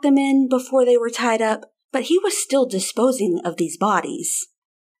attacked the men before they were tied up, but he was still disposing of these bodies.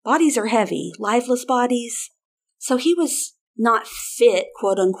 Bodies are heavy, lifeless bodies. So he was not fit,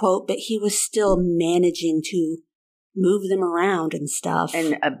 quote unquote, but he was still managing to move them around and stuff.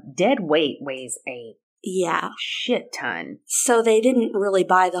 And a dead weight weighs a shit ton. So they didn't really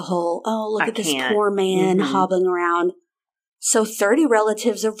buy the whole, look at this poor man hobbling around. So 30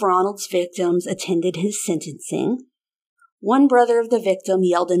 relatives of Ronald's victims attended his sentencing. One brother of the victim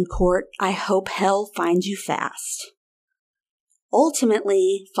yelled in court, I hope hell finds you fast.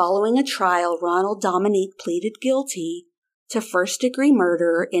 Ultimately, following a trial, Ronald Dominique pleaded guilty to first-degree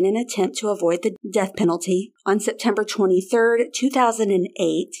murder in an attempt to avoid the death penalty. On September 23,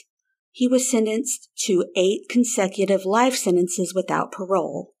 2008, he was sentenced to 8 consecutive life sentences without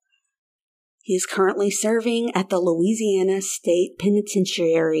parole. He is currently serving at the Louisiana State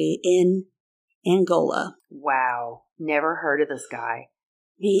Penitentiary in Angola. Wow. Never heard of this guy.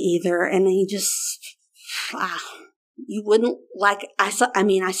 Me either. And he just... you wouldn't I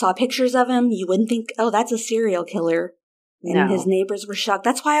saw pictures of him. You wouldn't think, that's a serial killer. And his neighbors were shocked.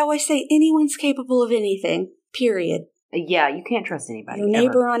 That's why I always say anyone's capable of anything, period. Yeah, you can't trust anybody. Your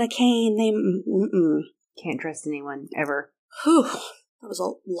neighbor on a cane, Can't trust anyone, ever. Whew. That was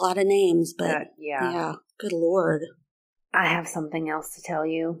a lot of names, but yeah. Good Lord. I have something else to tell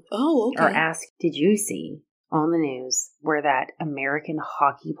you. Oh, okay. Or ask, did you see on the news where that American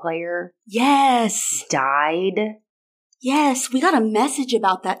hockey player died? Yes, we got a message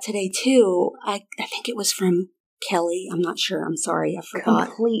about that today, too. I think it was from Kelly. I'm not sure. I'm sorry. I forgot.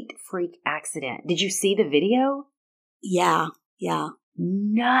 Complete freak accident. Did you see the video? Yeah.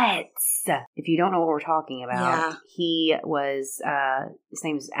 Nuts. If you don't know what we're talking about, he was, his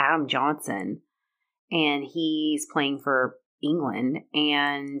name's Adam Johnson, and he's playing for England,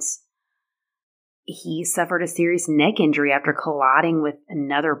 and he suffered a serious neck injury after colliding with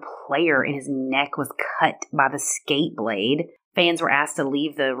another player, and his neck was cut by the skate blade. Fans were asked to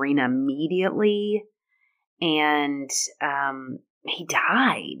leave the arena immediately, and he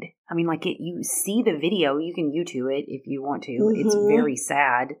died. I mean, like, you see the video. You can YouTube it if you want to. Mm-hmm. It's very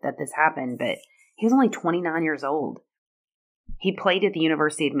sad that this happened, but he was only 29 years old. He played at the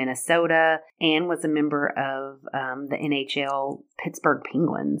University of Minnesota and was a member of the NHL Pittsburgh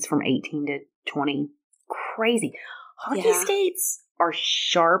Penguins from 18 to 20. Crazy. Hockey skates are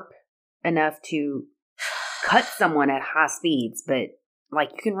sharp enough to cut someone at high speeds, but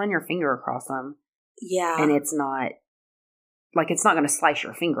like, you can run your finger across them. Yeah. And it's not going to slice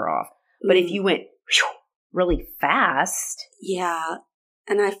your finger off. But if you went really fast. Yeah.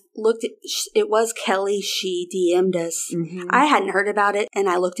 And I looked at, it was Kelly. She DM'd us. Mm-hmm. I hadn't heard about it, and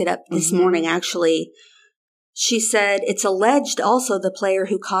I looked it up this morning, actually. She said it's alleged also the player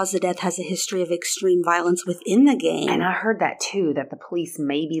who caused the death has a history of extreme violence within the game. And I heard that too, that the police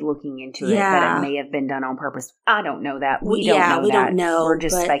may be looking into it, that it may have been done on purpose. I don't know that. We don't know. We're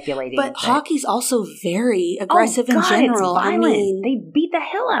just speculating. But hockey's also very aggressive in general. It's violent. I mean, they beat the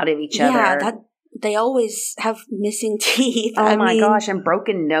hell out of each other. Yeah, they always have missing teeth. Oh my gosh, and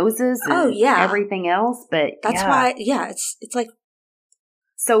broken noses and everything else. But that's why, it's like.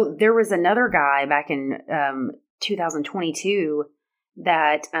 So there was another guy back in 2022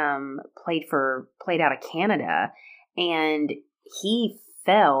 that played out of Canada, and he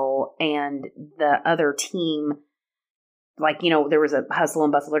fell, and the other team, like, there was a hustle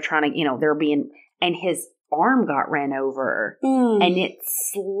and bustle. They're trying to, and his arm got ran over, and it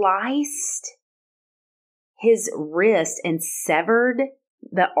sliced his wrist and severed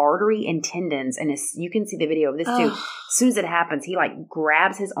the artery and tendons. And you can see the video of this too. As soon as it happens, he like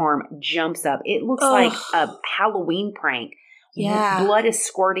grabs his arm, jumps up. It looks like a Halloween prank. Yeah. Blood is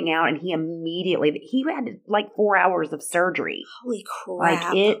squirting out, and he had like 4 hours of surgery. Holy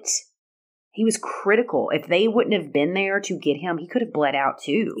crap. He was critical. If they wouldn't have been there to get him, he could have bled out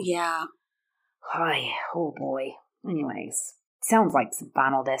too. Yeah. Oh boy. Anyways. Sounds like some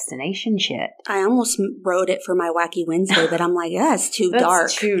Final Destination shit. I almost wrote it for my Wacky Wednesday, but I'm like, it's too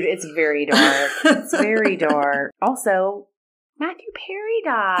dark. It's very dark. It's very dark. Also, Matthew Perry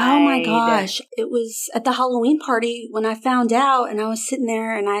died. Oh my gosh. It was at the Halloween party when I found out, and I was sitting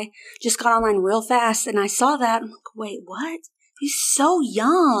there, and I just got online real fast, and I saw that. I'm like, wait, what? He's so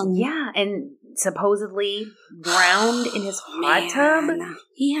young. Yeah, and supposedly drowned in his hot tub.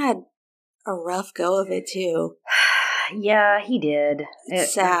 He had a rough go of it, too. Yeah, he did.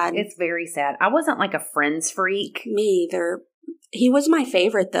 It's sad. It's very sad. I wasn't like a Friends freak. Me either. He was my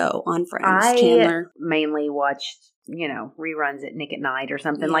favorite, though, on Friends, Chandler. Mainly watched, reruns at Nick at Night or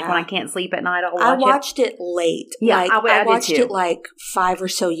something. Yeah. Like when I can't sleep at night, I'll watch it. I watched it late. Yeah, I watched it like 5 or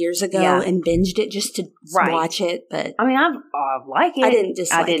so years ago and binged it just to watch it. But I mean, I like it. I didn't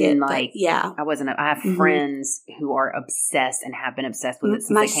dislike it. I wasn't. I have friends who are obsessed and have been obsessed with it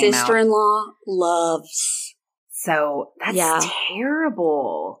since my it came out. My sister-in-law loves. So that's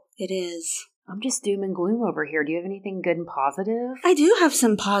terrible. It is. I'm just doom and gloom over here. Do you have anything good and positive? I do have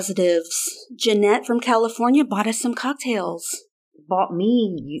some positives. Jeanette from California bought us some cocktails. Bought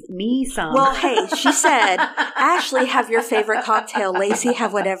me some. Well, hey, she said, Ashley, have your favorite cocktail. Lacey,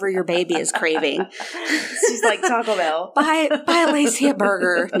 have whatever your baby is craving. She's like, Taco Bell. Buy Lacey a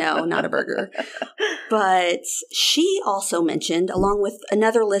burger. No, not a burger. But she also mentioned, along with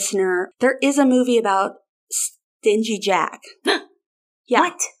another listener, there is a movie about Stingy Jack. Yeah.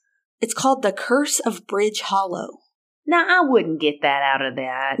 What? It's called The Curse of Bridge Hollow. No, I wouldn't get that out of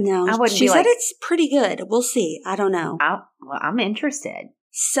that. No, I wouldn't. She said it's pretty good. We'll see. I don't know. I'm interested.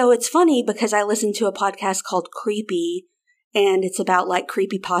 So it's funny because I listened to a podcast called Creepy, and it's about like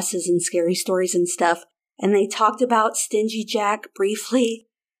creepypastas and scary stories and stuff. And they talked about Stingy Jack briefly.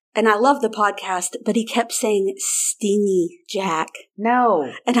 And I love the podcast, but he kept saying Stingy Jack. No.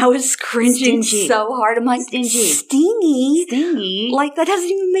 And I was cringing so hard. I'm like, Stingy? Stingy? Like, that doesn't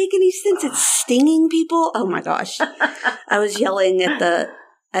even make any sense. It's stinging people? Oh, my gosh. I was yelling at the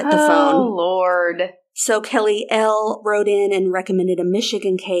phone. Oh, Lord. So Kelly L. wrote in and recommended a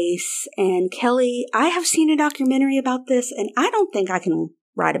Michigan case. And Kelly, I have seen a documentary about this, and I don't think I can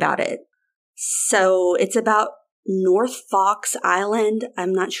write about it. So it's about North Fox Island.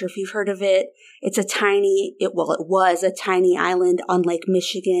 I'm not sure if you've heard of it. It was a tiny island on Lake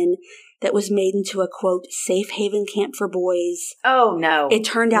Michigan that was made into a, quote, safe haven camp for boys. Oh, no. It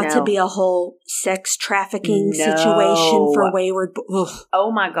turned out to be a whole sex trafficking situation for wayward boys.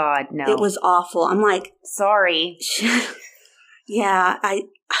 Oh, my God, no. It was awful. I'm like... Sorry. Yeah,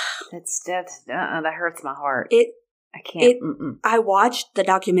 that hurts my heart. I can't. I watched the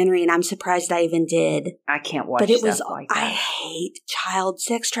documentary, and I'm surprised I even did. I can't watch but it stuff was, like that. I hate child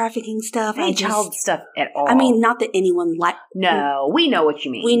sex trafficking stuff. I hate child stuff at all. I mean, not that anyone No, we know what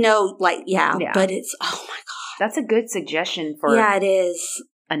you mean. We know, yeah. But it's, oh my God. That's a good suggestion for it is.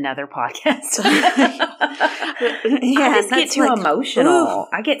 Another podcast. I just get too emotional.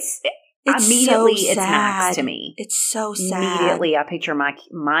 I get... Immediately, so it's Max to me. It's so sad. Immediately, I picture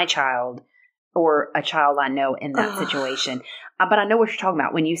my child or a child I know in that situation. But I know what you're talking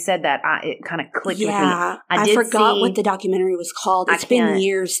about. When you said that, it kind of clicked with me. I forgot what the documentary was called. It's been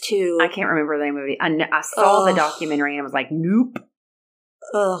years, too. I can't remember the name of it. I saw the documentary, and I was like, nope.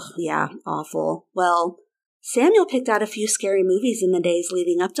 Ugh, yeah, awful. Well, Samuel picked out a few scary movies in the days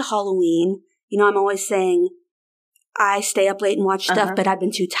leading up to Halloween. You know, I'm always saying I stay up late and watch stuff, but I've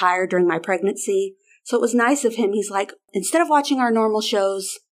been too tired during my pregnancy. So it was nice of him. He's like, instead of watching our normal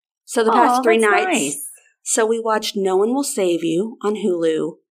shows, so the past 3 nights, nice. So we watched No One Will Save You on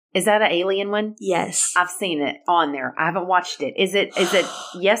Hulu. Is that an alien one? Yes. I've seen it on there. I haven't watched it. Is it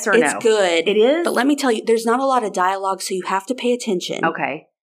yes or no? It's good. It is? But let me tell you, there's not a lot of dialogue, so you have to pay attention. Okay.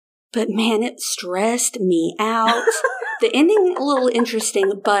 But man, it stressed me out. The ending, a little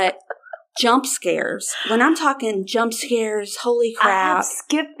interesting, but jump scares. When I'm talking jump scares, holy crap. I've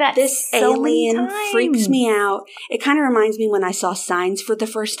skipped that This so alien many times. freaks me out. It kind of reminds me when I saw Signs for the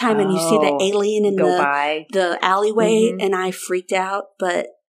first time and you see the alien in the alleyway and I freaked out, but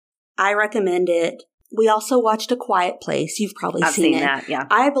I recommend it. We also watched A Quiet Place. You've probably seen it. That, yeah.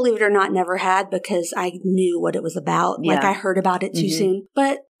 I, believe it or not, never had because I knew what it was about. Yeah. Like I heard about it too soon,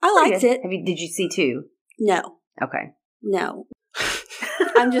 but I liked it. Did you see 2? No. Okay. No.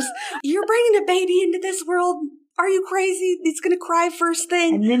 I'm just, you're bringing a baby into this world. Are you crazy? It's going to cry first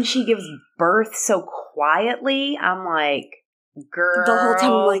thing. And then she gives birth so quietly. I'm like, girl. The whole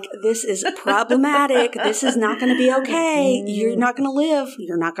time I'm like, this is problematic. This is not going to be okay. You're not going to live.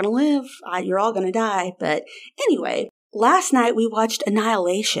 You're not going to live. You're all going to die. But anyway, last night we watched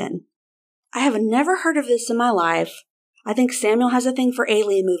Annihilation. I have never heard of this in my life. I think Samuel has a thing for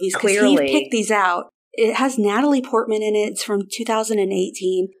alien movies because he picked these out. It has Natalie Portman in it. It's from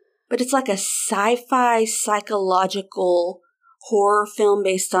 2018, but it's like a sci-fi psychological horror film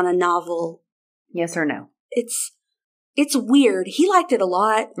based on a novel. Yes or no? It's weird. He liked it a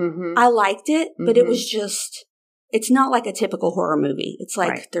lot. Mm-hmm. I liked it, but it was just, it's not like a typical horror movie. It's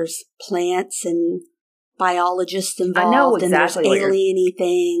like there's plants and biologists involved. I know exactly. And there's alien-y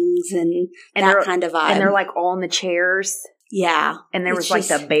things and that kind of vibe. And they're like all in the chairs. Yeah. And there was like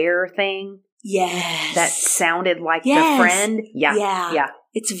the bear thing. Yes. That sounded like the friend. Yeah. Yeah.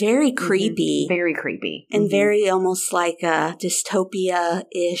 It's very creepy. Very creepy. And very almost like a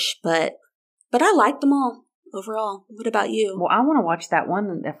dystopia-ish, but I like them all overall. What about you? Well, I want to watch that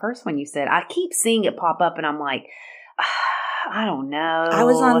one, the first one you said. I keep seeing it pop up and I'm like, I don't know. I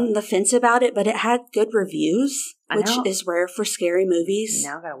was on the fence about it, but it had good reviews, which is rare for scary movies.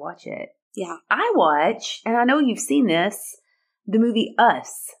 Now I gotta watch it. Yeah. I watch, and I know you've seen this, the movie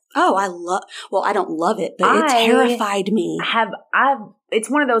Us. Oh, I don't love it, but it terrified me. It's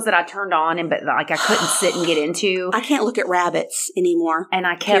one of those that I turned on but I couldn't sit and get into. I can't look at rabbits anymore. And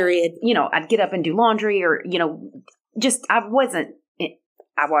I kept, I'd get up and do laundry or,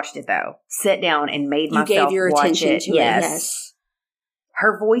 I watched it though. Sat down and made myself watch it. You gave your attention to it, yes.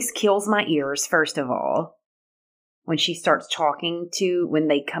 Her voice kills my ears, first of all. When she starts talking when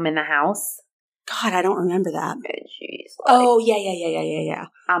they come in the house. God, I don't remember that. And she's like, yeah.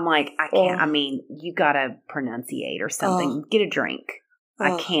 I'm like, I can't. I mean, you gotta pronunciate or something. Get a drink.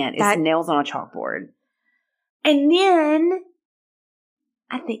 I can't. It's nails on a chalkboard. And then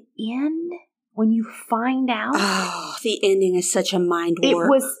at the end, when you find out, the ending is such a mind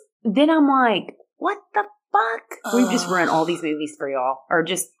warp. Then I'm like, what the fuck? We've just run all these movies for y'all, or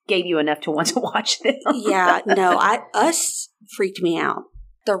just gave you enough to want to watch them. Yeah, no, Us freaked me out.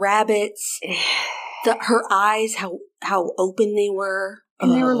 The rabbits, her eyes, how open they were.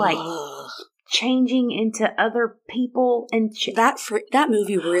 And they were like changing into other people. And that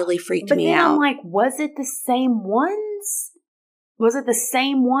movie really freaked me out. But then I'm like, was it the same ones? Was it the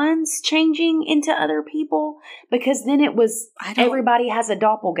same ones changing into other people? Because then it was, everybody has a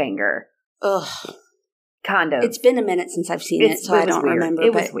doppelganger. Ugh. Kind of. It's been a minute since I've seen it, so I don't remember.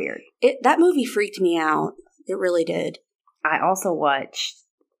 It was weird. That movie freaked me out. It really did. I also watched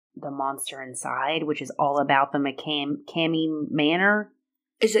The Monster Inside, which is all about the McCamey Manor.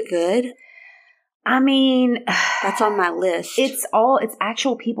 Is it good? I mean, that's on my list. It's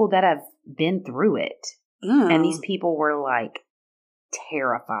actual people that have been through it. And these people were like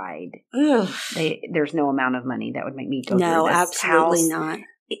terrified. There's no amount of money that would make me go through this. No, absolutely house. not.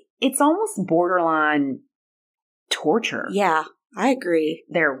 It's almost borderline torture. Yeah, I agree.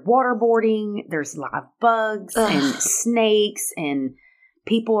 They're waterboarding. There's live bugs and snakes, and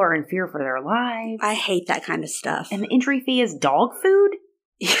people are in fear for their lives. I hate that kind of stuff. And the entry fee is dog food?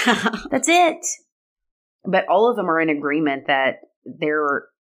 Yeah. That's it. But all of them are in agreement that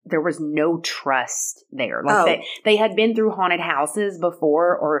there was no trust there. Like they had been through haunted houses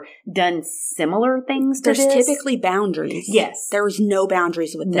before or done similar things to this. There's typically boundaries. Yes. There was no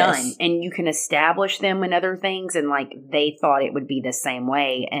boundaries with None. this. And you can establish them in other things, and like they thought it would be the same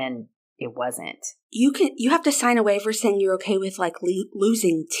way, and it wasn't. You have to sign a waiver saying you're okay with like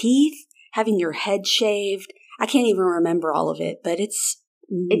losing teeth, having your head shaved. I can't even remember all of it, but it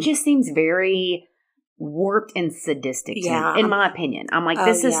just seems very warped and sadistic to me, in my opinion. I'm like,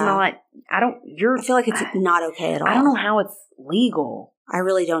 this is not, I feel like it's not okay at all. I don't know how it's legal. I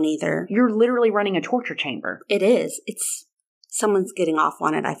really don't either. You're literally running a torture chamber. It is. Someone's getting off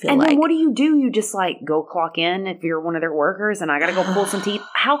on it, I feel like. And then what do? You just like go clock in if you're one of their workers and I got to go pull some teeth.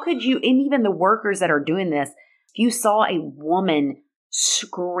 How could you, and even the workers that are doing this, if you saw a woman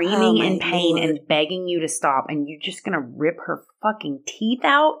screaming in pain and begging you to stop and you're just going to rip her fucking teeth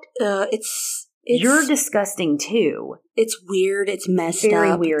out? You're disgusting too. It's weird. It's messed up.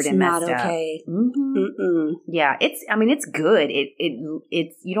 Very weird it's and messed up. Not okay. Mm-hmm. Yeah, it's good.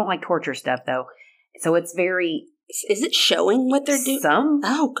 It's you don't like torture stuff though, so it's very. Is it showing what they're doing? Some.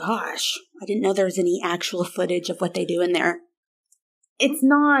 Oh gosh, I didn't know there was any actual footage of what they do in there. It's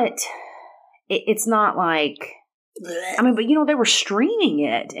not. It's not like. I mean, but they were streaming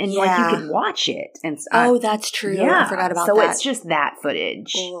it, and like you could watch it. And that's true. Yeah, I forgot about that. So it's just that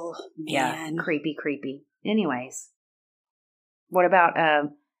footage. Oh man, yeah, creepy. Anyways, what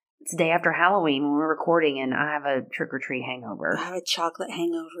about it's the day after Halloween when we're recording, and I have a trick or treat hangover. I have a chocolate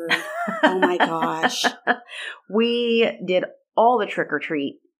hangover. Oh my gosh, we did all the trick or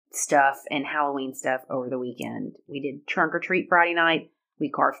treat stuff and Halloween stuff over the weekend. We did trunk or treat Friday night. We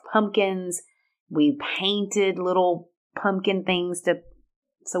carved pumpkins. We painted little pumpkin things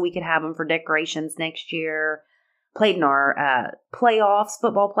so we could have them for decorations next year. Played in our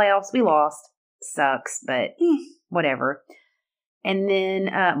football playoffs. We lost. Sucks, but whatever. And then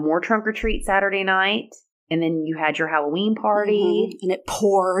more trunk or treat Saturday night. And then you had your Halloween party. Mm-hmm. And it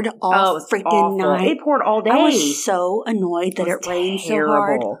poured all freaking night. It poured all day. I was so annoyed that it rained so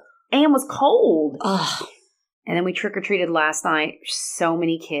hard. And was cold. Ugh. And then we trick-or-treated last night. So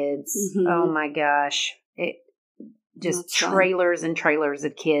many kids. Mm-hmm. Oh, my gosh. It just trailers and trailers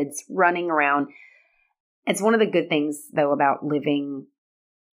of kids running around. It's one of the good things, though, about living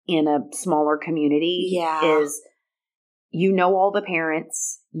in a smaller community is all the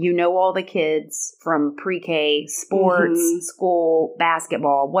parents. All the kids from pre-K, sports, school,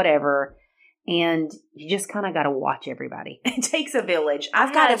 basketball, whatever. And you just kind of got to watch everybody. It takes a village.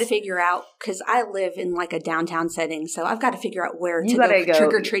 I've got to figure out, because I live in like a downtown setting, so I've got to figure out where to go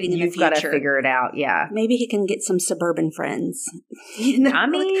trick-or-treating in the future. You've got to figure it out, yeah. Maybe he can get some suburban friends. I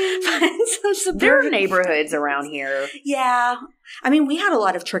mean, find some suburban. There are neighborhoods around here. Yeah. I mean, we had a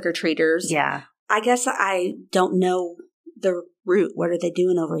lot of trick-or-treaters. Yeah. I guess I don't know the route. What are they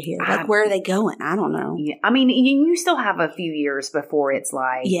doing over here? Like, where are they going? I don't know. Yeah. I mean, you still have a few years before it's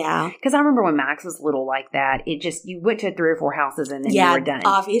like... Yeah. Because I remember when Max was little like that, you went to 3 or 4 houses and then you were done.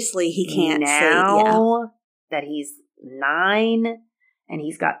 Obviously he can't now that he's 9 and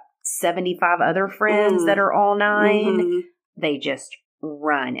he's got 75 other friends that are all 9, they just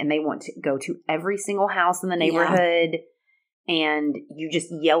run and they want to go to every single house in the neighborhood. Yeah. And you just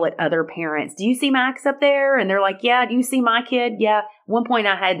yell at other parents, do you see Max up there? And they're like, yeah. Do you see my kid? Yeah. At one point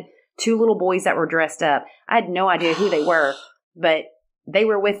I had 2 little boys that were dressed up. I had no idea who they were, but they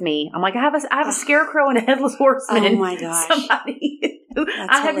were with me. I'm like, I have a scarecrow and a headless horseman. Oh my gosh. Somebody.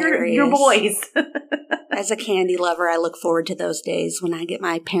 I have your boys. As a candy lover, I look forward to those days when I get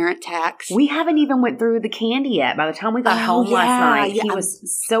my parent tax. We haven't even went through the candy yet. By the time we got home last night, he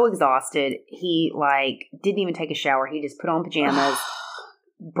was so exhausted. He didn't even take a shower. He just put on pajamas,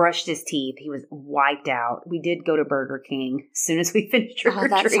 brushed his teeth. He was wiped out. We did go to Burger King as soon as we finished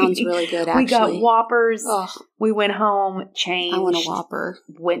trick-or-treating. That sounds really good, actually. We got Whoppers. We went home, changed. I want a Whopper.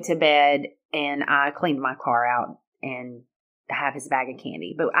 Went to bed, and I cleaned my car out and have his bag of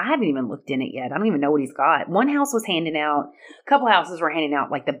candy, but I haven't even looked in it yet. I don't even know what he's got. One house was handing out, a couple houses were handing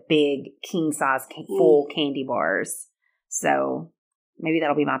out like the big king size full candy bars. So maybe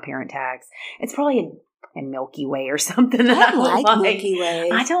that'll be my parent tax. It's probably a Milky Way or something. I like Milky Way.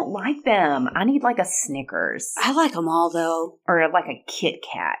 I don't like them. I need like a Snickers. I like them all though. Or like a Kit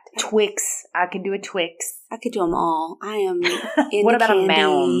Kat. Twix. I could do a Twix. I could do them all. I am in What about candy. a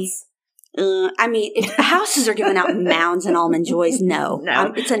Mounds? I mean, if houses are giving out Mounds and Almond Joys, no.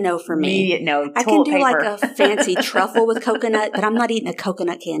 It's a no for me. Immediate no. I can do like a fancy truffle with coconut, but I'm not eating a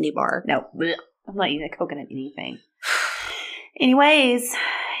coconut candy bar. No. I'm not eating a coconut anything. Anyways,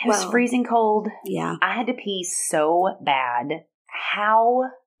 it was freezing cold. Yeah. I had to pee so bad. How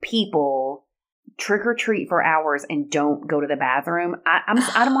people trick or treat for hours and don't go to the bathroom.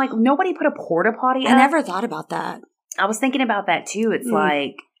 I'm like, nobody put a porta potty up. I never thought about that. I was thinking about that too. It's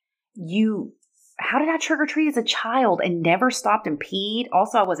like, how did I trick or treat as a child and never stopped and peed?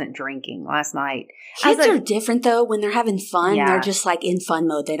 Also, I wasn't drinking last night. Kids are different though. When they're having fun, they're just like in fun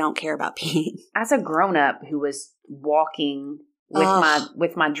mode. They don't care about peeing. As a grown up who was walking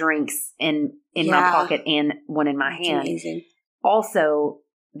with my drinks in my pocket and one in my hand. Amazing. Also,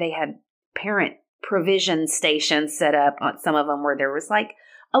 they had parent provision stations set up on some of them where there was like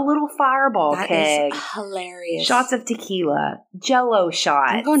a little fireball keg. That is hilarious. Shots of tequila, Jell-O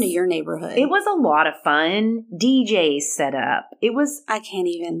shots. I'm going to your neighborhood. It was a lot of fun. DJs set up. I can't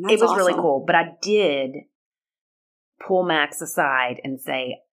even. It was really cool. But I did pull Max aside and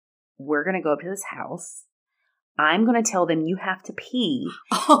say, we're going to go up to this house. I'm going to tell them you have to pee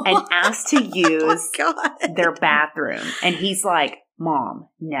and ask to use their bathroom. And he's like, Mom,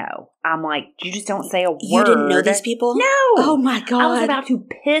 no. I'm like, you just don't say a word. You didn't know these people? No. Oh, my God. I was about to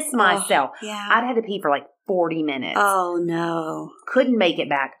piss myself. Yeah. I'd had to pee for like 40 minutes. Oh, no. Couldn't make it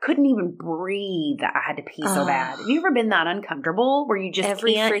back. Couldn't even breathe. I had to pee so bad. Have you ever been that uncomfortable where you just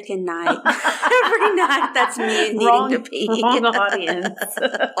Every can't? freaking night. Every night. That's me needing to pee. Wrong audience.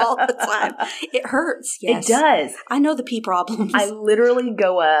 All the time. It hurts. Yes. It does. I know the pee problems. I literally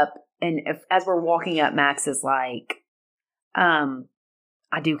go up and as we're walking up, Max is like,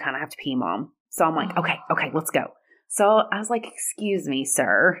 I do kind of have to pee, Mom. So I'm like, okay, let's go. So I was like, excuse me,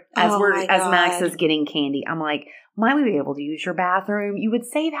 sir. As Max is getting candy, I'm like, might we be able to use your bathroom? You would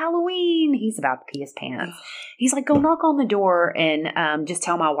save Halloween. He's about to pee his pants. He's like, go knock on the door and just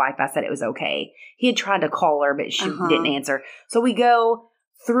tell my wife I said it was okay. He had tried to call her, but she didn't answer. So we go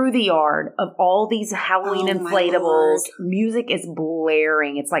through the yard of all these Halloween inflatables. Music is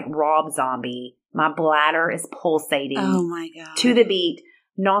blaring. It's like Rob Zombie. My bladder is pulsating. Oh, my God. To the beat.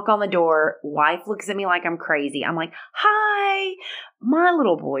 Knock on the door. Wife looks at me like I'm crazy. I'm like, hi, my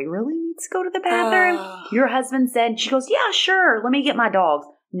little boy really needs to go to the bathroom. Your husband said, she goes, yeah, sure. Let me get my dogs.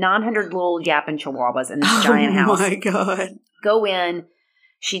 900 little yapping chihuahuas in this giant house. Oh, my God. Go in.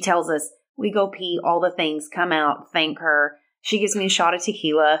 She tells us, we go pee, all the things, come out, thank her. She gives me a shot of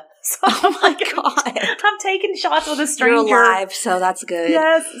tequila. So oh, my God. I'm taking shots with a stranger. You're alive, so that's good.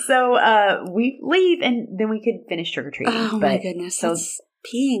 Yes. So we leave, and then we could finish trick-or-treating. Oh, my goodness. So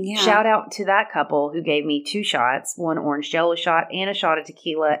peeing, yeah. Shout out to that couple who gave me 2 shots, 1 orange Jell-O shot and a shot of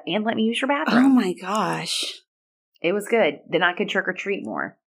tequila, and let me use your bathroom. Oh my gosh. It was good. Then I could trick or treat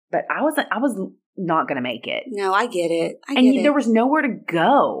more. But I was not going to make it. No, I get it. There was nowhere to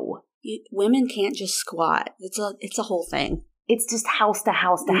go. Women can't just squat. It's a whole thing. It's just house to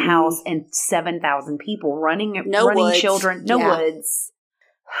house to house and 7,000 people running woods. Children. No woods.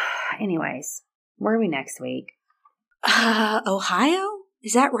 Anyways, where are we next week? Ohio?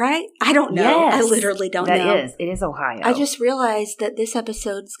 Is that right? I don't know. Yes, I literally don't know. It is Ohio. I just realized that this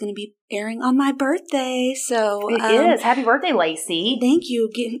episode is going to be airing on my birthday. So it is. Happy birthday, Lacey. Thank you.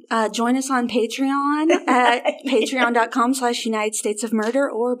 Join us on Patreon at patreon.com/United States of Murder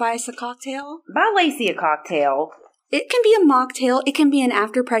or buy us a cocktail. Buy Lacey a cocktail. It can be a mocktail. It can be an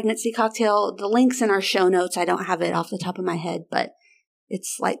after pregnancy cocktail. The link's in our show notes. I don't have it off the top of my head, but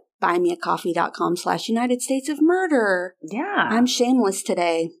it's like buymeacoffee.com/United States of Murder. Yeah. I'm shameless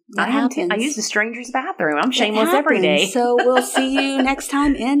today. I use a stranger's bathroom. I'm shameless every day. So we'll see you next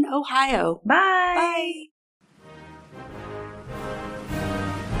time in Ohio. Bye. Bye.